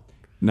tax on it.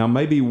 Now,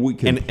 maybe we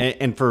can...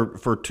 And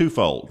for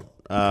twofold.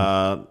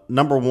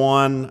 Number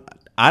one,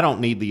 I don't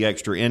need the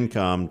extra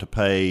income to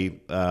pay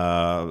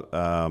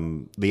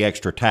the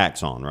extra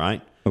tax on,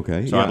 right?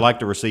 Okay. So I'd like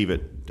to receive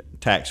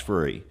it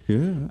tax-free.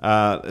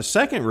 Yeah. The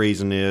second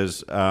reason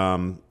is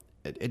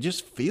it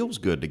just feels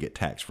good to get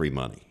tax-free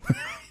money.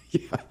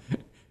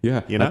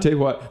 Yeah. I tell you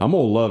what, I'm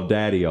going to love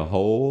Daddy a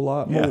whole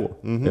lot more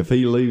if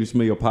he leaves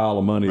me a pile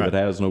of money that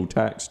has no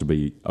tax to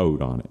be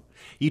owed on it.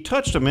 You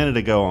touched a minute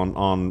ago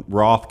on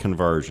Roth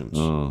conversions.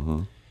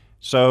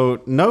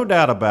 So no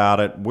doubt about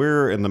it,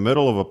 we're in the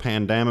middle of a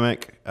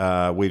pandemic.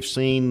 We've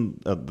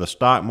seen the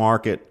stock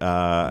market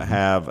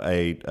have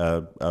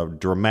a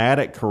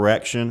dramatic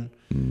correction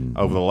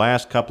over the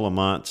last couple of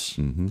months.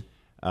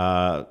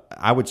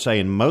 I would say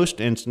in most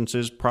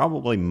instances,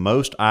 probably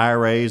most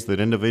IRAs that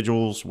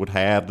individuals would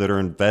have that are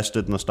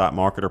invested in the stock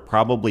market are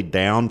probably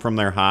down from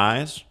their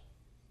highs.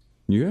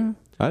 Yeah.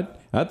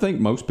 I think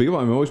most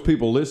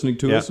people listening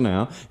to us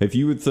now, if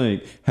you would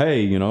think,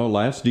 hey,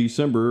 last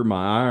December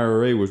my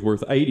IRA was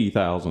worth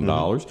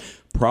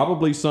 $80,000,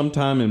 probably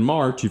sometime in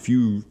March, if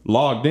you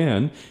logged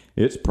in,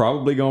 it's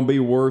probably going to be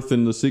worth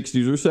in the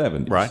 60s or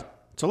 70s. Right.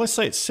 So let's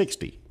say it's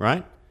 60,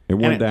 right? It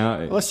went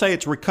down. Let's say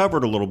it's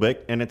recovered a little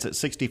bit and it's at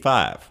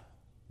 65,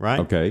 right?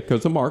 Okay,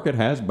 because the market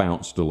has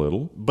bounced a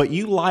little. But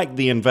you like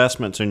the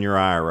investments in your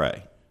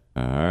IRA.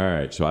 All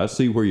right, so I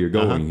see where you're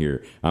going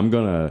here. I'm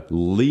going to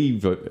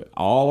leave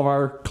all of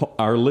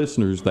our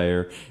listeners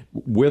there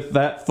with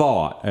that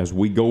thought as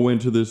we go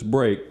into this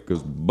break,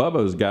 because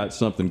Bubba's got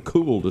something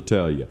cool to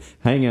tell you.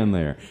 Hang in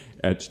there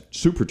at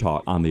Super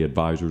Talk on the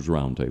Advisors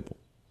Roundtable.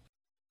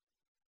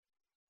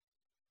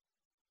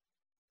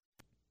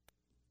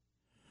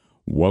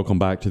 Welcome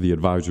back to the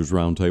Advisors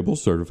Roundtable.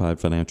 Certified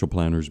financial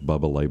planners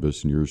Bubba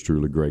Labus and yours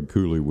truly, Greg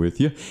Cooley, with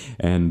you.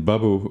 And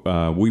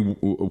Bubba, we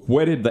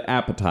whetted the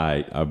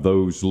appetite of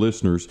those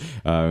listeners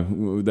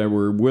that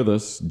were with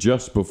us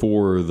just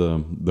before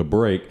the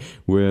break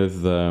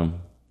with,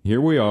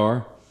 here we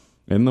are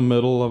in the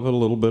middle of a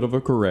little bit of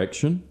a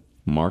correction.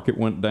 Market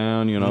went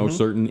down,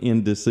 certain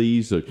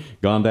indices have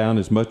gone down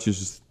as much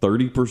as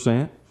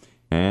 30%.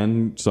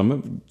 And some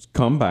have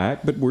come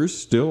back, but we're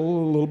still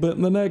a little bit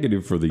in the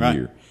negative for the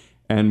year.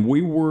 And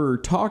we were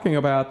talking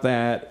about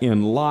that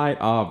in light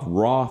of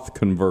Roth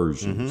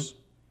conversions.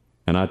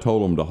 And I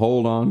told them to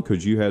hold on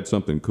because you had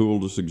something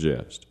cool to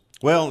suggest.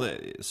 Well,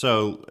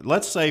 so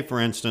let's say, for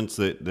instance,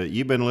 that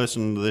you've been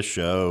listening to this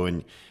show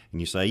and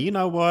you say, you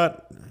know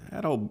what,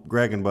 that old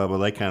Greg and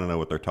Bubba, they kind of know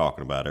what they're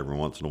talking about every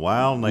once in a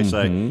while. And they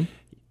say,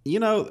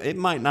 it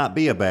might not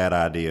be a bad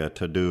idea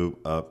to do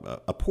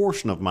a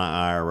portion of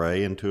my IRA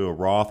into a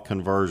Roth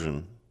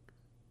conversion,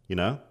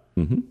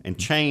 and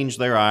change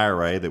their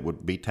IRA that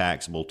would be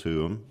taxable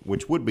to them,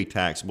 which would be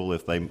taxable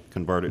if they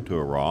convert it to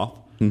a Roth,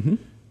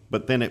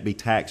 but then it'd be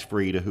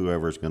tax-free to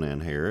whoever's going to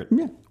inherit,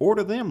 or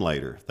to them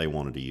later if they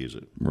wanted to use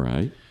it.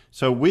 Right.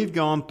 So we've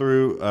gone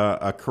through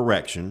a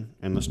correction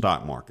in the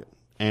stock market.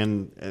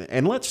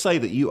 And let's say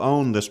that you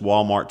own this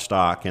Walmart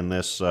stock in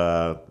this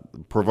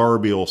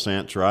proverbial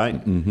sense,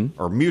 right?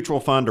 Or mutual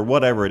fund or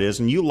whatever it is,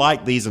 and you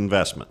like these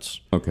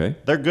investments. Okay.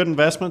 They're good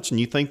investments, and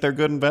you think they're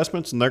good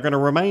investments, and they're going to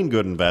remain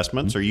good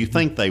investments, or you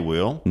think they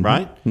will,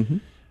 right?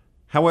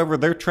 However,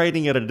 they're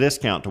trading at a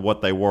discount to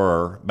what they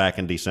were back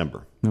in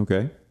December.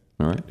 Okay.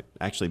 All right.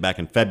 Actually, back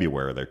in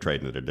February, they're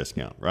trading at a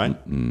discount, right?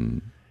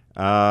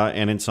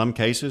 And in some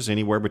cases,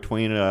 anywhere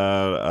between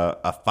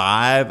a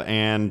 5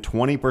 and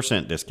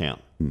 20%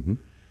 discount.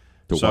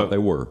 To what they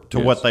were. To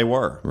what they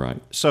were.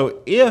 Right.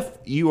 So if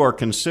you are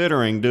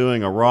considering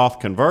doing a Roth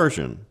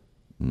conversion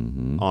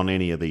on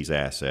any of these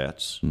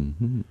assets,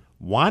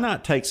 why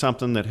not take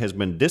something that has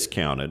been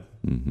discounted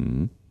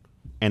and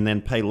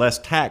then pay less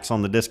tax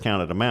on the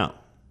discounted amount?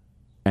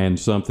 And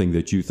something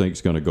that you think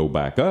is going to go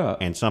back up.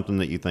 And something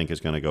that you think is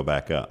going to go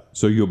back up.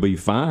 So you'll be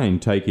fine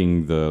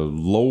taking the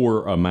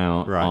lower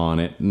amount on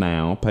it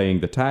now, paying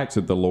the tax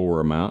at the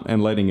lower amount,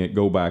 and letting it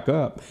go back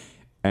up.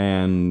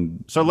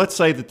 And so let's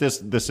say that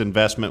this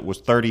investment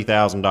was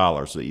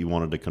 $30,000 that you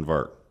wanted to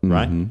convert,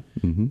 right?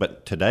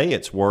 But today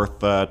it's worth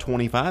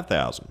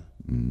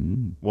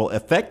 $25,000. Well,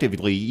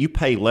 effectively, you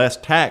pay less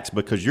tax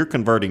because you're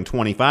converting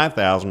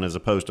 $25,000 as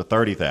opposed to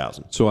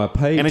 $30,000. So I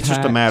pay, and it's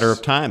just a matter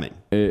of timing.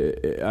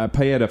 I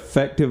pay it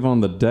effective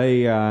on the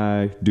day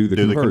I do the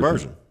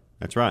conversion.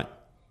 That's right.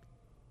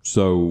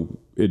 So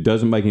it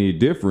doesn't make any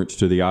difference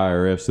to the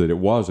IRS that it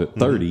was at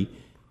 30.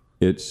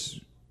 It's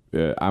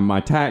my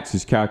tax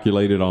is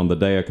calculated on the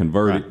day I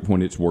convert it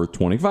when it's worth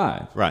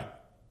 25. Right.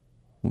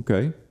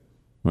 Okay.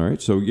 All right.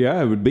 So,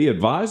 yeah, it would be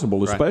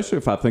advisable, especially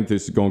if I think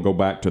this is going to go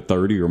back to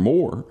 30 or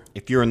more.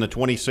 If you're in the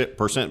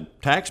 20%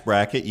 tax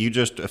bracket, you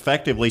just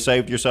effectively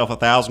saved yourself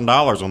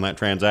 $1,000 on that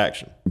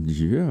transaction.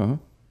 Yeah.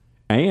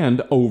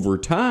 And over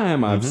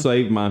time, I've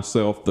saved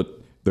myself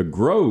the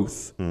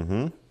growth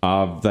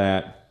of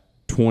that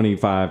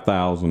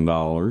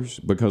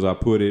 $25,000 because I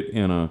put it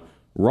in a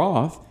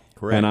Roth.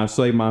 Correct. And I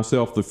save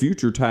myself the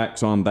future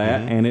tax on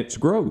that and its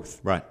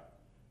growth. Right.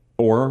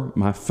 Or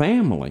my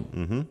family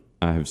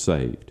I have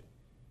saved.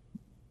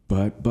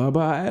 But, Bubba,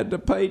 I had to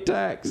pay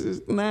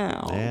taxes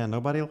now. Yeah,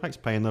 nobody likes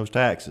paying those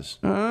taxes.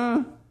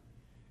 And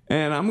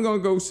I'm going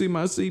to go see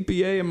my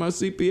CPA, and my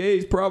CPA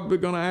is probably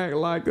going to act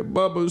like a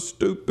Bubba's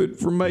stupid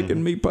for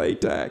making me pay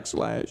tax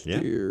last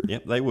year.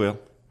 Yep, they will.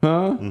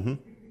 Huh?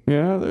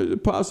 Yeah, there's a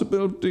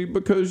possibility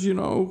because,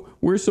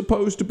 we're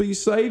supposed to be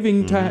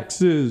saving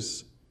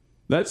taxes.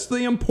 That's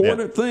the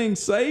important thing,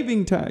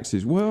 saving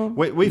taxes. Well,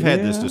 we've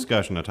had this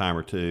discussion a time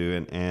or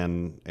two,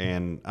 and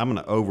I'm going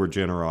to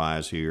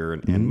overgeneralize here.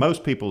 And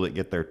most people that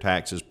get their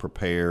taxes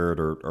prepared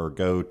or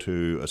go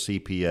to a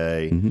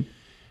CPA,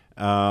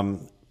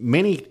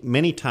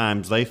 many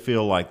times they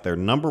feel like their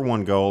number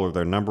one goal or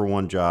their number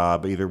one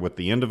job, either with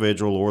the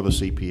individual or the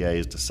CPA,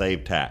 is to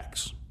save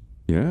tax.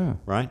 Yeah.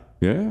 Right?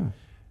 Yeah.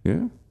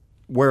 Yeah.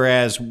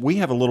 Whereas we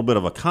have a little bit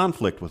of a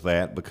conflict with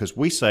that because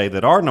we say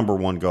that our number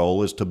one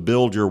goal is to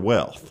build your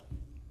wealth.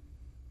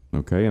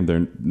 Okay, and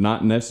they're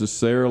not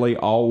necessarily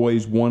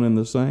always one and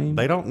the same?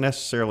 They don't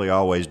necessarily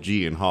always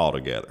G and haw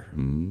together.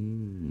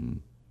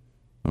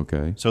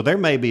 Okay. So there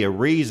may be a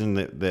reason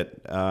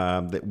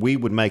that we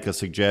would make a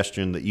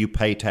suggestion that you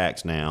pay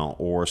tax now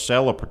or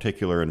sell a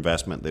particular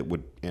investment that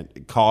would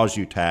cause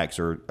you tax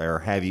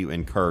or have you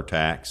incur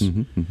tax.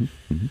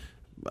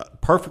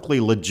 Perfectly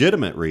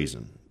legitimate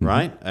reason,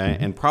 right?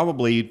 And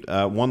probably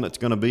one that's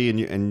going to be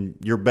in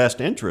your best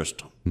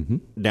interest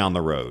down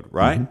the road,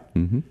 right?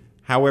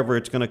 However,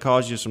 it's going to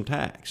cause you some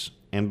tax.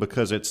 And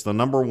because it's the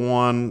number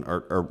one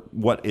or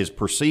what is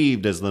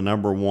perceived as the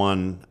number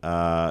one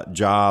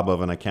job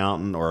of an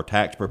accountant or a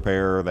tax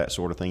preparer, that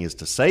sort of thing, is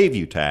to save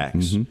you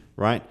tax,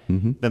 right?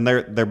 Then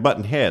they're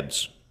butting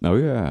heads. Oh,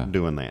 yeah.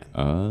 Doing that.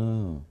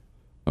 Oh,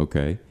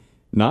 okay.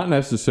 Not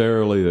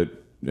necessarily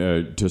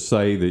that to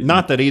say that...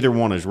 Not that either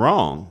one is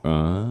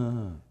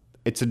wrong.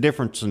 It's a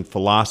difference in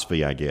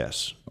philosophy, I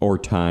guess. Or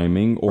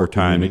timing or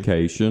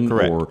communication.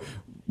 Correct. Or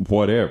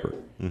whatever,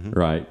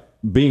 right?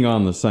 Being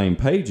on the same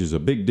page is a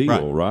big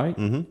deal,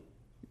 right?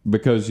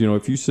 Because,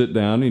 if you sit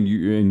down and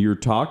you're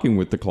talking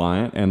with the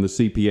client and the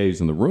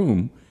CPA's in the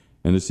room,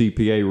 and the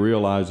CPA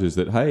realizes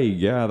that, hey,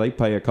 yeah, they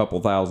pay a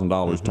couple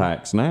 $1,000s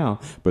tax now,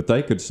 but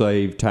they could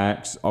save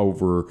tax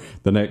over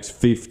the next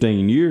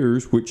 15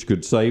 years, which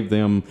could save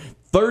them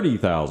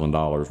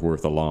 $30,000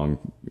 worth of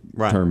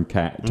long-term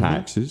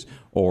taxes,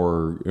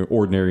 or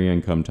ordinary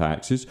income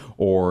taxes,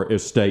 or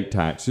estate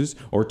taxes,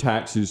 or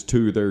taxes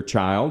to their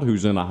child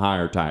who's in a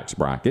higher tax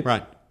bracket.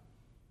 Right.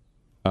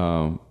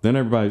 Then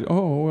everybody's,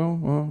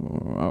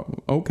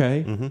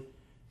 okay.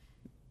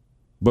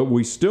 But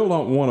we still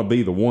don't want to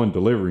be the one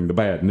delivering the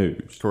bad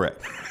news.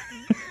 Correct.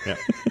 Yeah.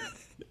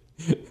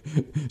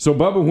 So,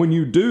 Bubba, when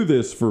you do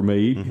this for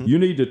me, you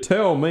need to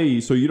tell me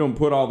so you don't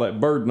put all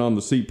that burden on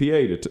the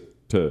CPA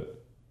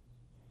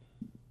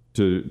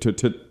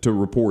to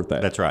report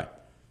that. That's right.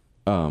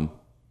 And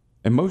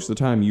most of the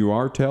time you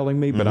are telling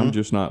me, but I'm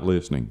just not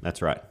listening.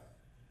 That's right.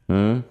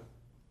 I'm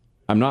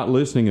not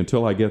listening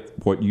until I get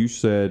what you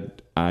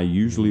said I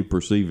usually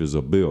perceive as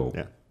a bill,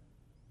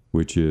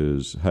 which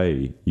is,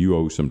 hey, you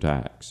owe some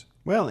tax.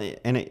 Well,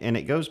 and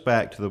it goes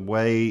back to the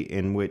way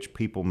in which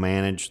people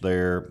manage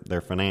their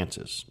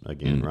finances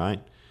again,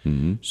 right?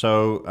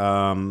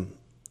 So,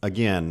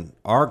 again,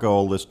 our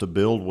goal is to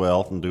build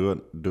wealth and do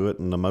it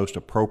in the most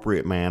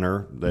appropriate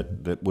manner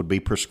that would be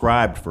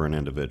prescribed for an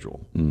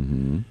individual.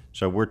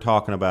 So we're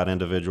talking about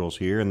individuals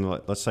here, and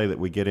let's say that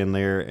we get in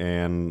there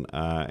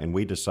and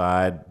we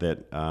decide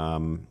that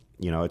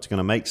it's going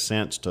to make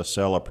sense to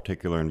sell a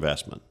particular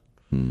investment,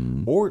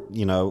 or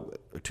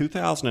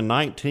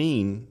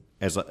 2019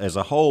 as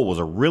a whole was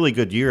a really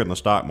good year in the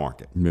stock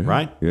market,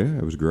 right? Yeah,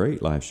 it was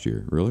great last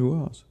year. It really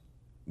was.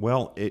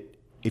 Well,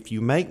 if you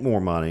make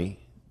more money,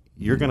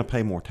 you're going to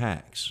pay more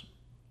tax.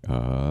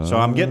 So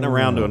I'm getting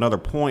around to another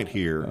point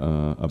here.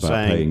 About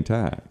paying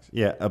tax.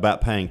 Yeah, about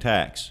paying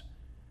tax.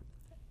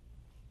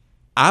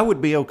 I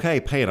would be okay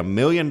paying $1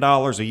 million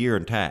a year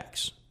in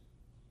tax.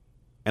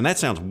 And that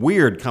sounds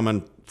weird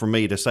coming from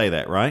me to say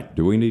that, right?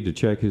 Do we need to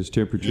check his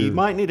temperature? You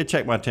might need to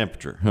check my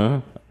temperature.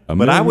 Huh?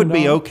 But I would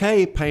be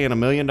okay paying $1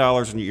 million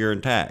a year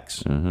in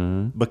tax.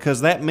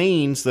 Because that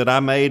means that I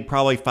made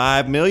probably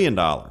 $5 million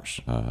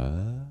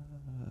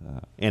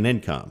in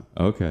income.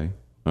 Okay.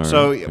 All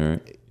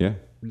right. Yeah.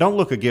 Don't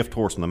look a gift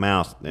horse in the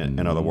mouth,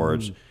 in other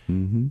words.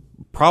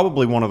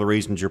 Probably one of the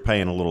reasons you're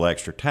paying a little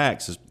extra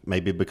tax is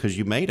maybe because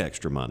you made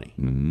extra money.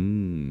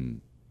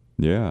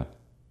 Yeah.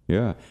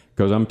 Yeah.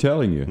 Because I'm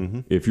telling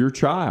you, if your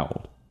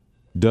child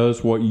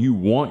does what you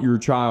want your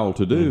child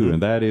to do,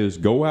 and that is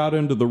go out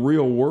into the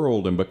real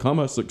world and become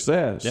a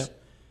success,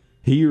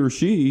 he or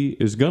she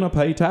is going to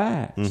pay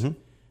tax.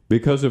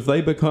 Because if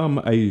they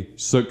become a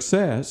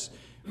success,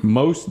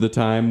 most of the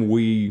time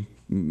we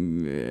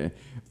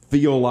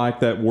feel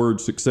like that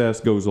word success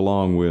goes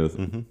along with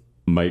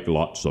make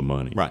lots of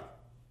money. Right.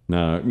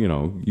 Now,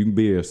 you can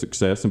be a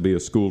success and be a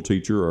school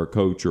teacher or a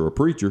coach or a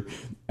preacher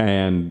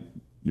and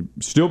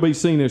still be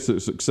seen as a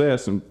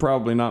success and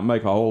probably not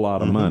make a whole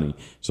lot of money.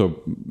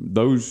 So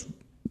those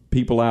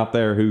people out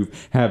there who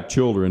have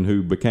children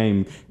who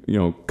became,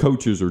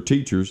 coaches or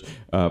teachers,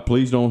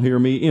 please don't hear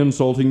me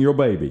insulting your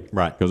baby.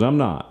 Right. Because I'm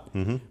not.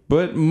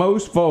 But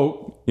most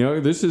folk,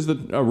 this is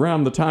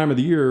around the time of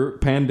the year,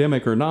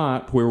 pandemic or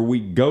not, where we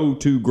go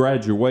to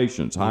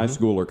graduations, high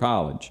school or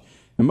college.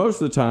 And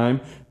most of the time,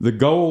 the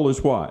goal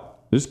is what?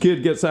 This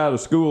kid gets out of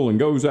school and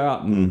goes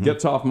out and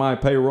gets off my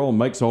payroll and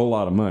makes a whole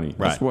lot of money.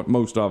 That's what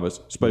most of us,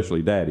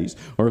 especially daddies,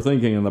 are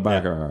thinking in the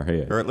back of our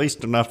head. Or at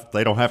least enough that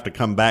they don't have to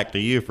come back to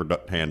you for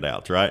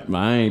handouts, right?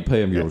 I ain't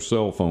paying your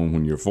cell phone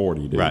when you're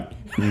 40, dude. Right.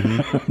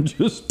 I'm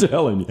just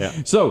telling you. Yeah.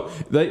 So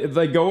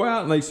they go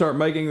out and they start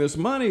making this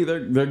money.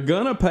 They're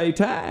going to pay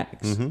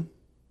tax.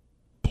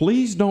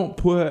 Please don't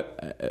put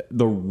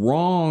the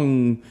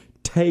wrong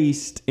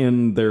taste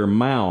in their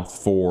mouth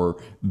for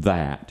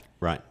that.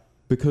 Right.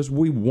 Because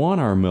we want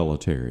our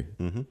military.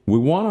 We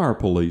want our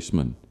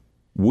policemen.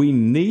 We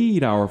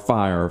need our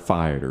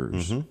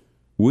firefighters.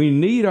 We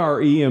need our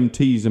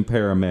EMTs and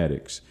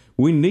paramedics.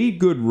 We need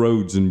good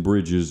roads and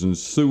bridges and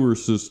sewer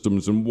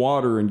systems and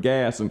water and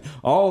gas and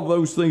all of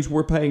those things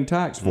we're paying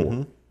tax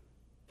for.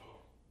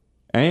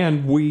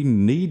 And we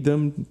need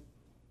them.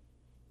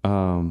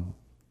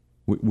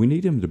 We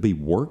need them to be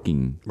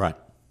working. Right.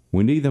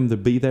 We need them to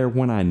be there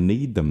when I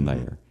need them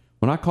there.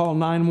 When I call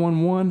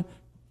 911,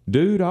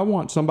 dude, I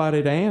want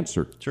somebody to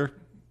answer. Sure.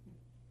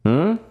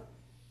 Huh?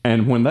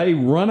 And when they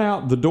run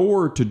out the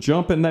door to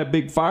jump in that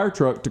big fire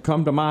truck to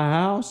come to my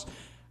house,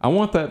 I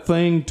want that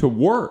thing to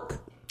work.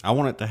 I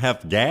want it to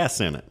have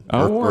gas in it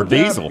or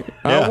diesel.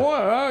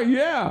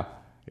 Yeah.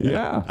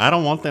 I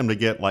don't want them to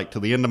get like to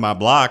the end of my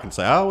block and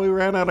say, "Oh, we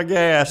ran out of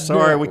gas.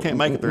 Sorry, we can't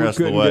make it the rest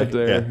of the way." Get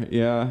there.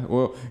 Yeah.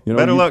 Well,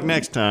 better luck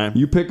next time.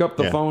 You pick up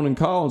the phone and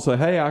call and say,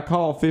 "Hey, I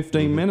called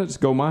 15 minutes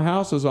ago. My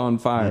house is on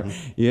fire."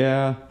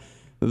 Yeah,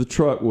 the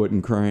truck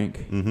wouldn't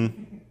crank.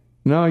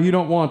 No, you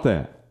don't want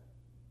that.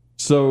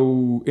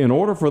 So, in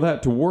order for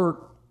that to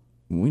work,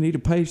 we need to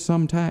pay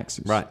some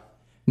taxes. Right.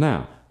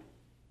 Now,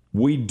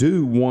 we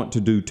do want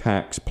to do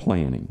tax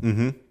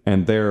planning.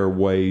 And there are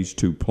ways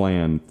to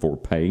plan for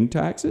paying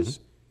taxes.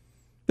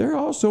 There are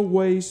also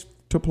ways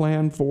to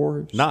plan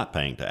for not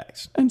paying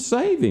tax and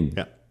saving.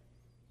 Yeah.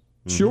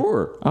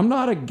 Sure. I'm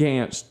not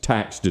against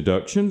tax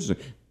deductions,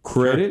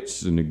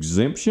 credits, and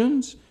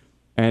exemptions,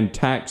 and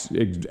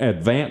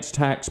advanced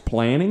tax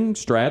planning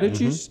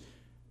strategies.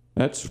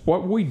 That's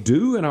what we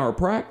do in our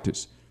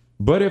practice.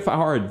 But if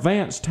our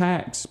advanced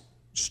tax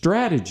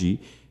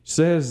strategy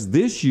says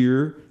this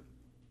year,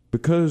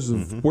 because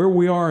of where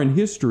we are in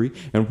history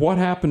and what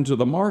happened to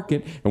the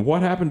market and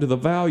what happened to the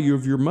value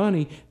of your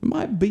money, it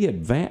might be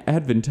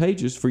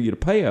advantageous for you to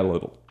pay a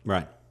little.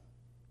 Right.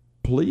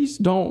 Please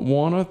don't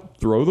want to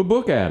throw the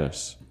book at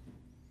us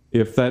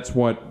if that's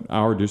what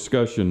our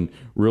discussion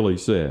really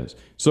says.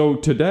 So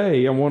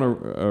today I want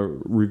to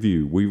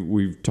review.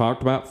 We've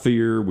talked about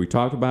fear. We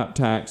talked about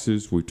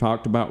taxes. We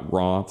talked about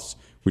Roths.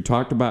 We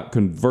talked about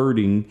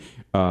converting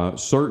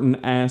certain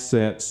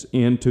assets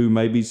into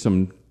maybe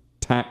some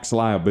tax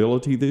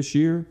liability this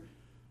year.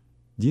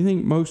 Do you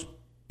think most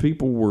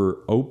people were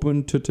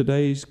open to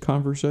today's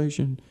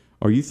conversation?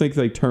 Or you think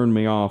they turned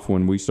me off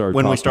when we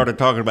started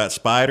talking about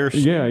spiders?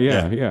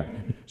 Yeah.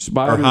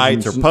 Spiders or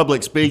heights or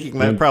public speaking,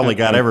 that probably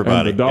got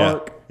everybody. And the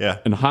dark yeah.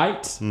 And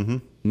heights.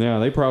 Yeah,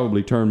 they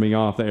probably turned me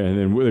off there. And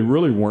they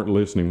really weren't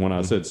listening when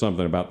I said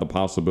something about the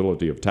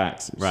possibility of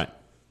taxes. Right.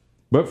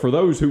 But for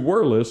those who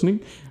were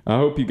listening, I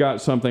hope you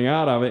got something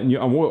out of it. And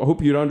I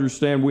hope you'd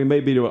understand we may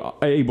be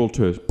able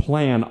to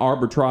plan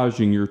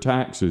arbitraging your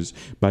taxes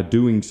by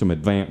doing some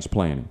advanced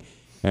planning.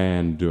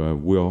 And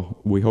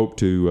we hope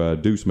to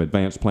do some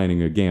advanced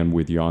planning again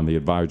with you on the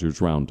Advisors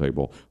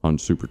Roundtable on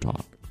Super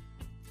Talk.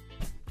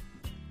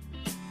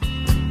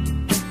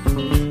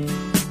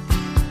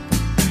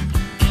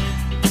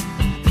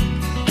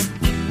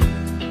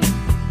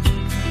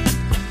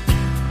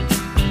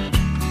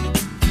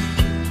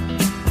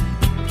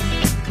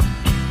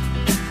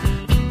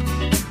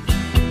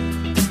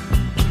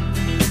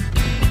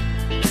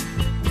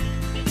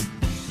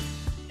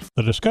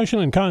 The discussion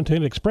and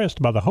content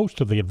expressed by the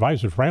host of the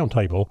Advisors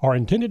Roundtable are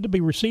intended to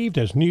be received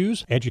as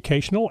news,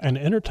 educational, and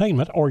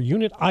entertainment or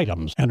unit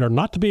items and are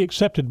not to be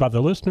accepted by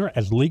the listener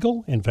as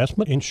legal,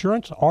 investment,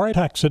 insurance, or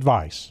tax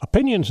advice.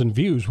 Opinions and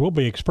views will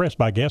be expressed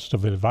by guests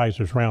of the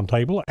Advisors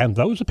Roundtable, and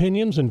those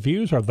opinions and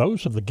views are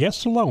those of the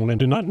guests alone and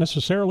do not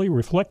necessarily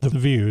reflect the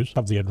views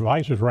of the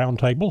Advisors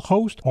Roundtable,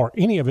 host, or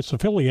any of its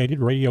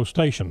affiliated radio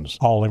stations.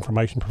 All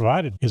information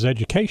provided is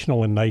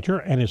educational in nature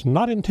and is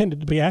not intended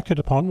to be acted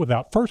upon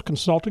without first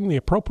consulting the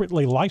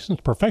appropriately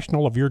licensed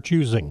professional of your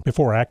choosing.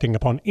 Before acting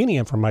upon any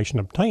information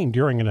obtained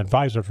during an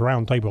Advisors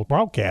Roundtable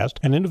broadcast,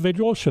 an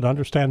individual should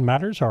understand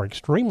matters are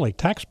extremely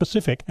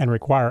tax-specific and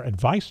require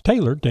advice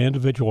tailored to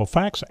individual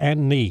facts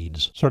and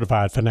needs.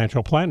 Certified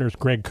financial planners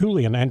Greg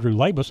Cooley and Andrew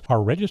Labus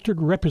are registered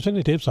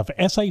representatives of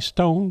S.A.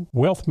 Stone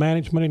Wealth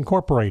Management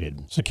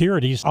Incorporated.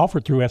 Securities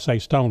offered through S.A.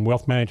 Stone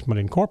Wealth Management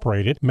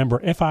Incorporated, member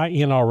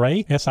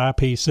FINRA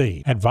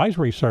SIPC.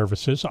 Advisory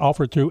services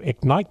offered through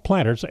Ignite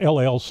Planners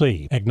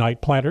LLC.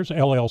 Ignite Planners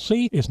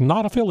LLC is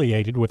not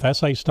affiliated with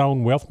S.A.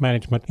 Stone Wealth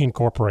Management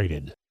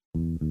Incorporated.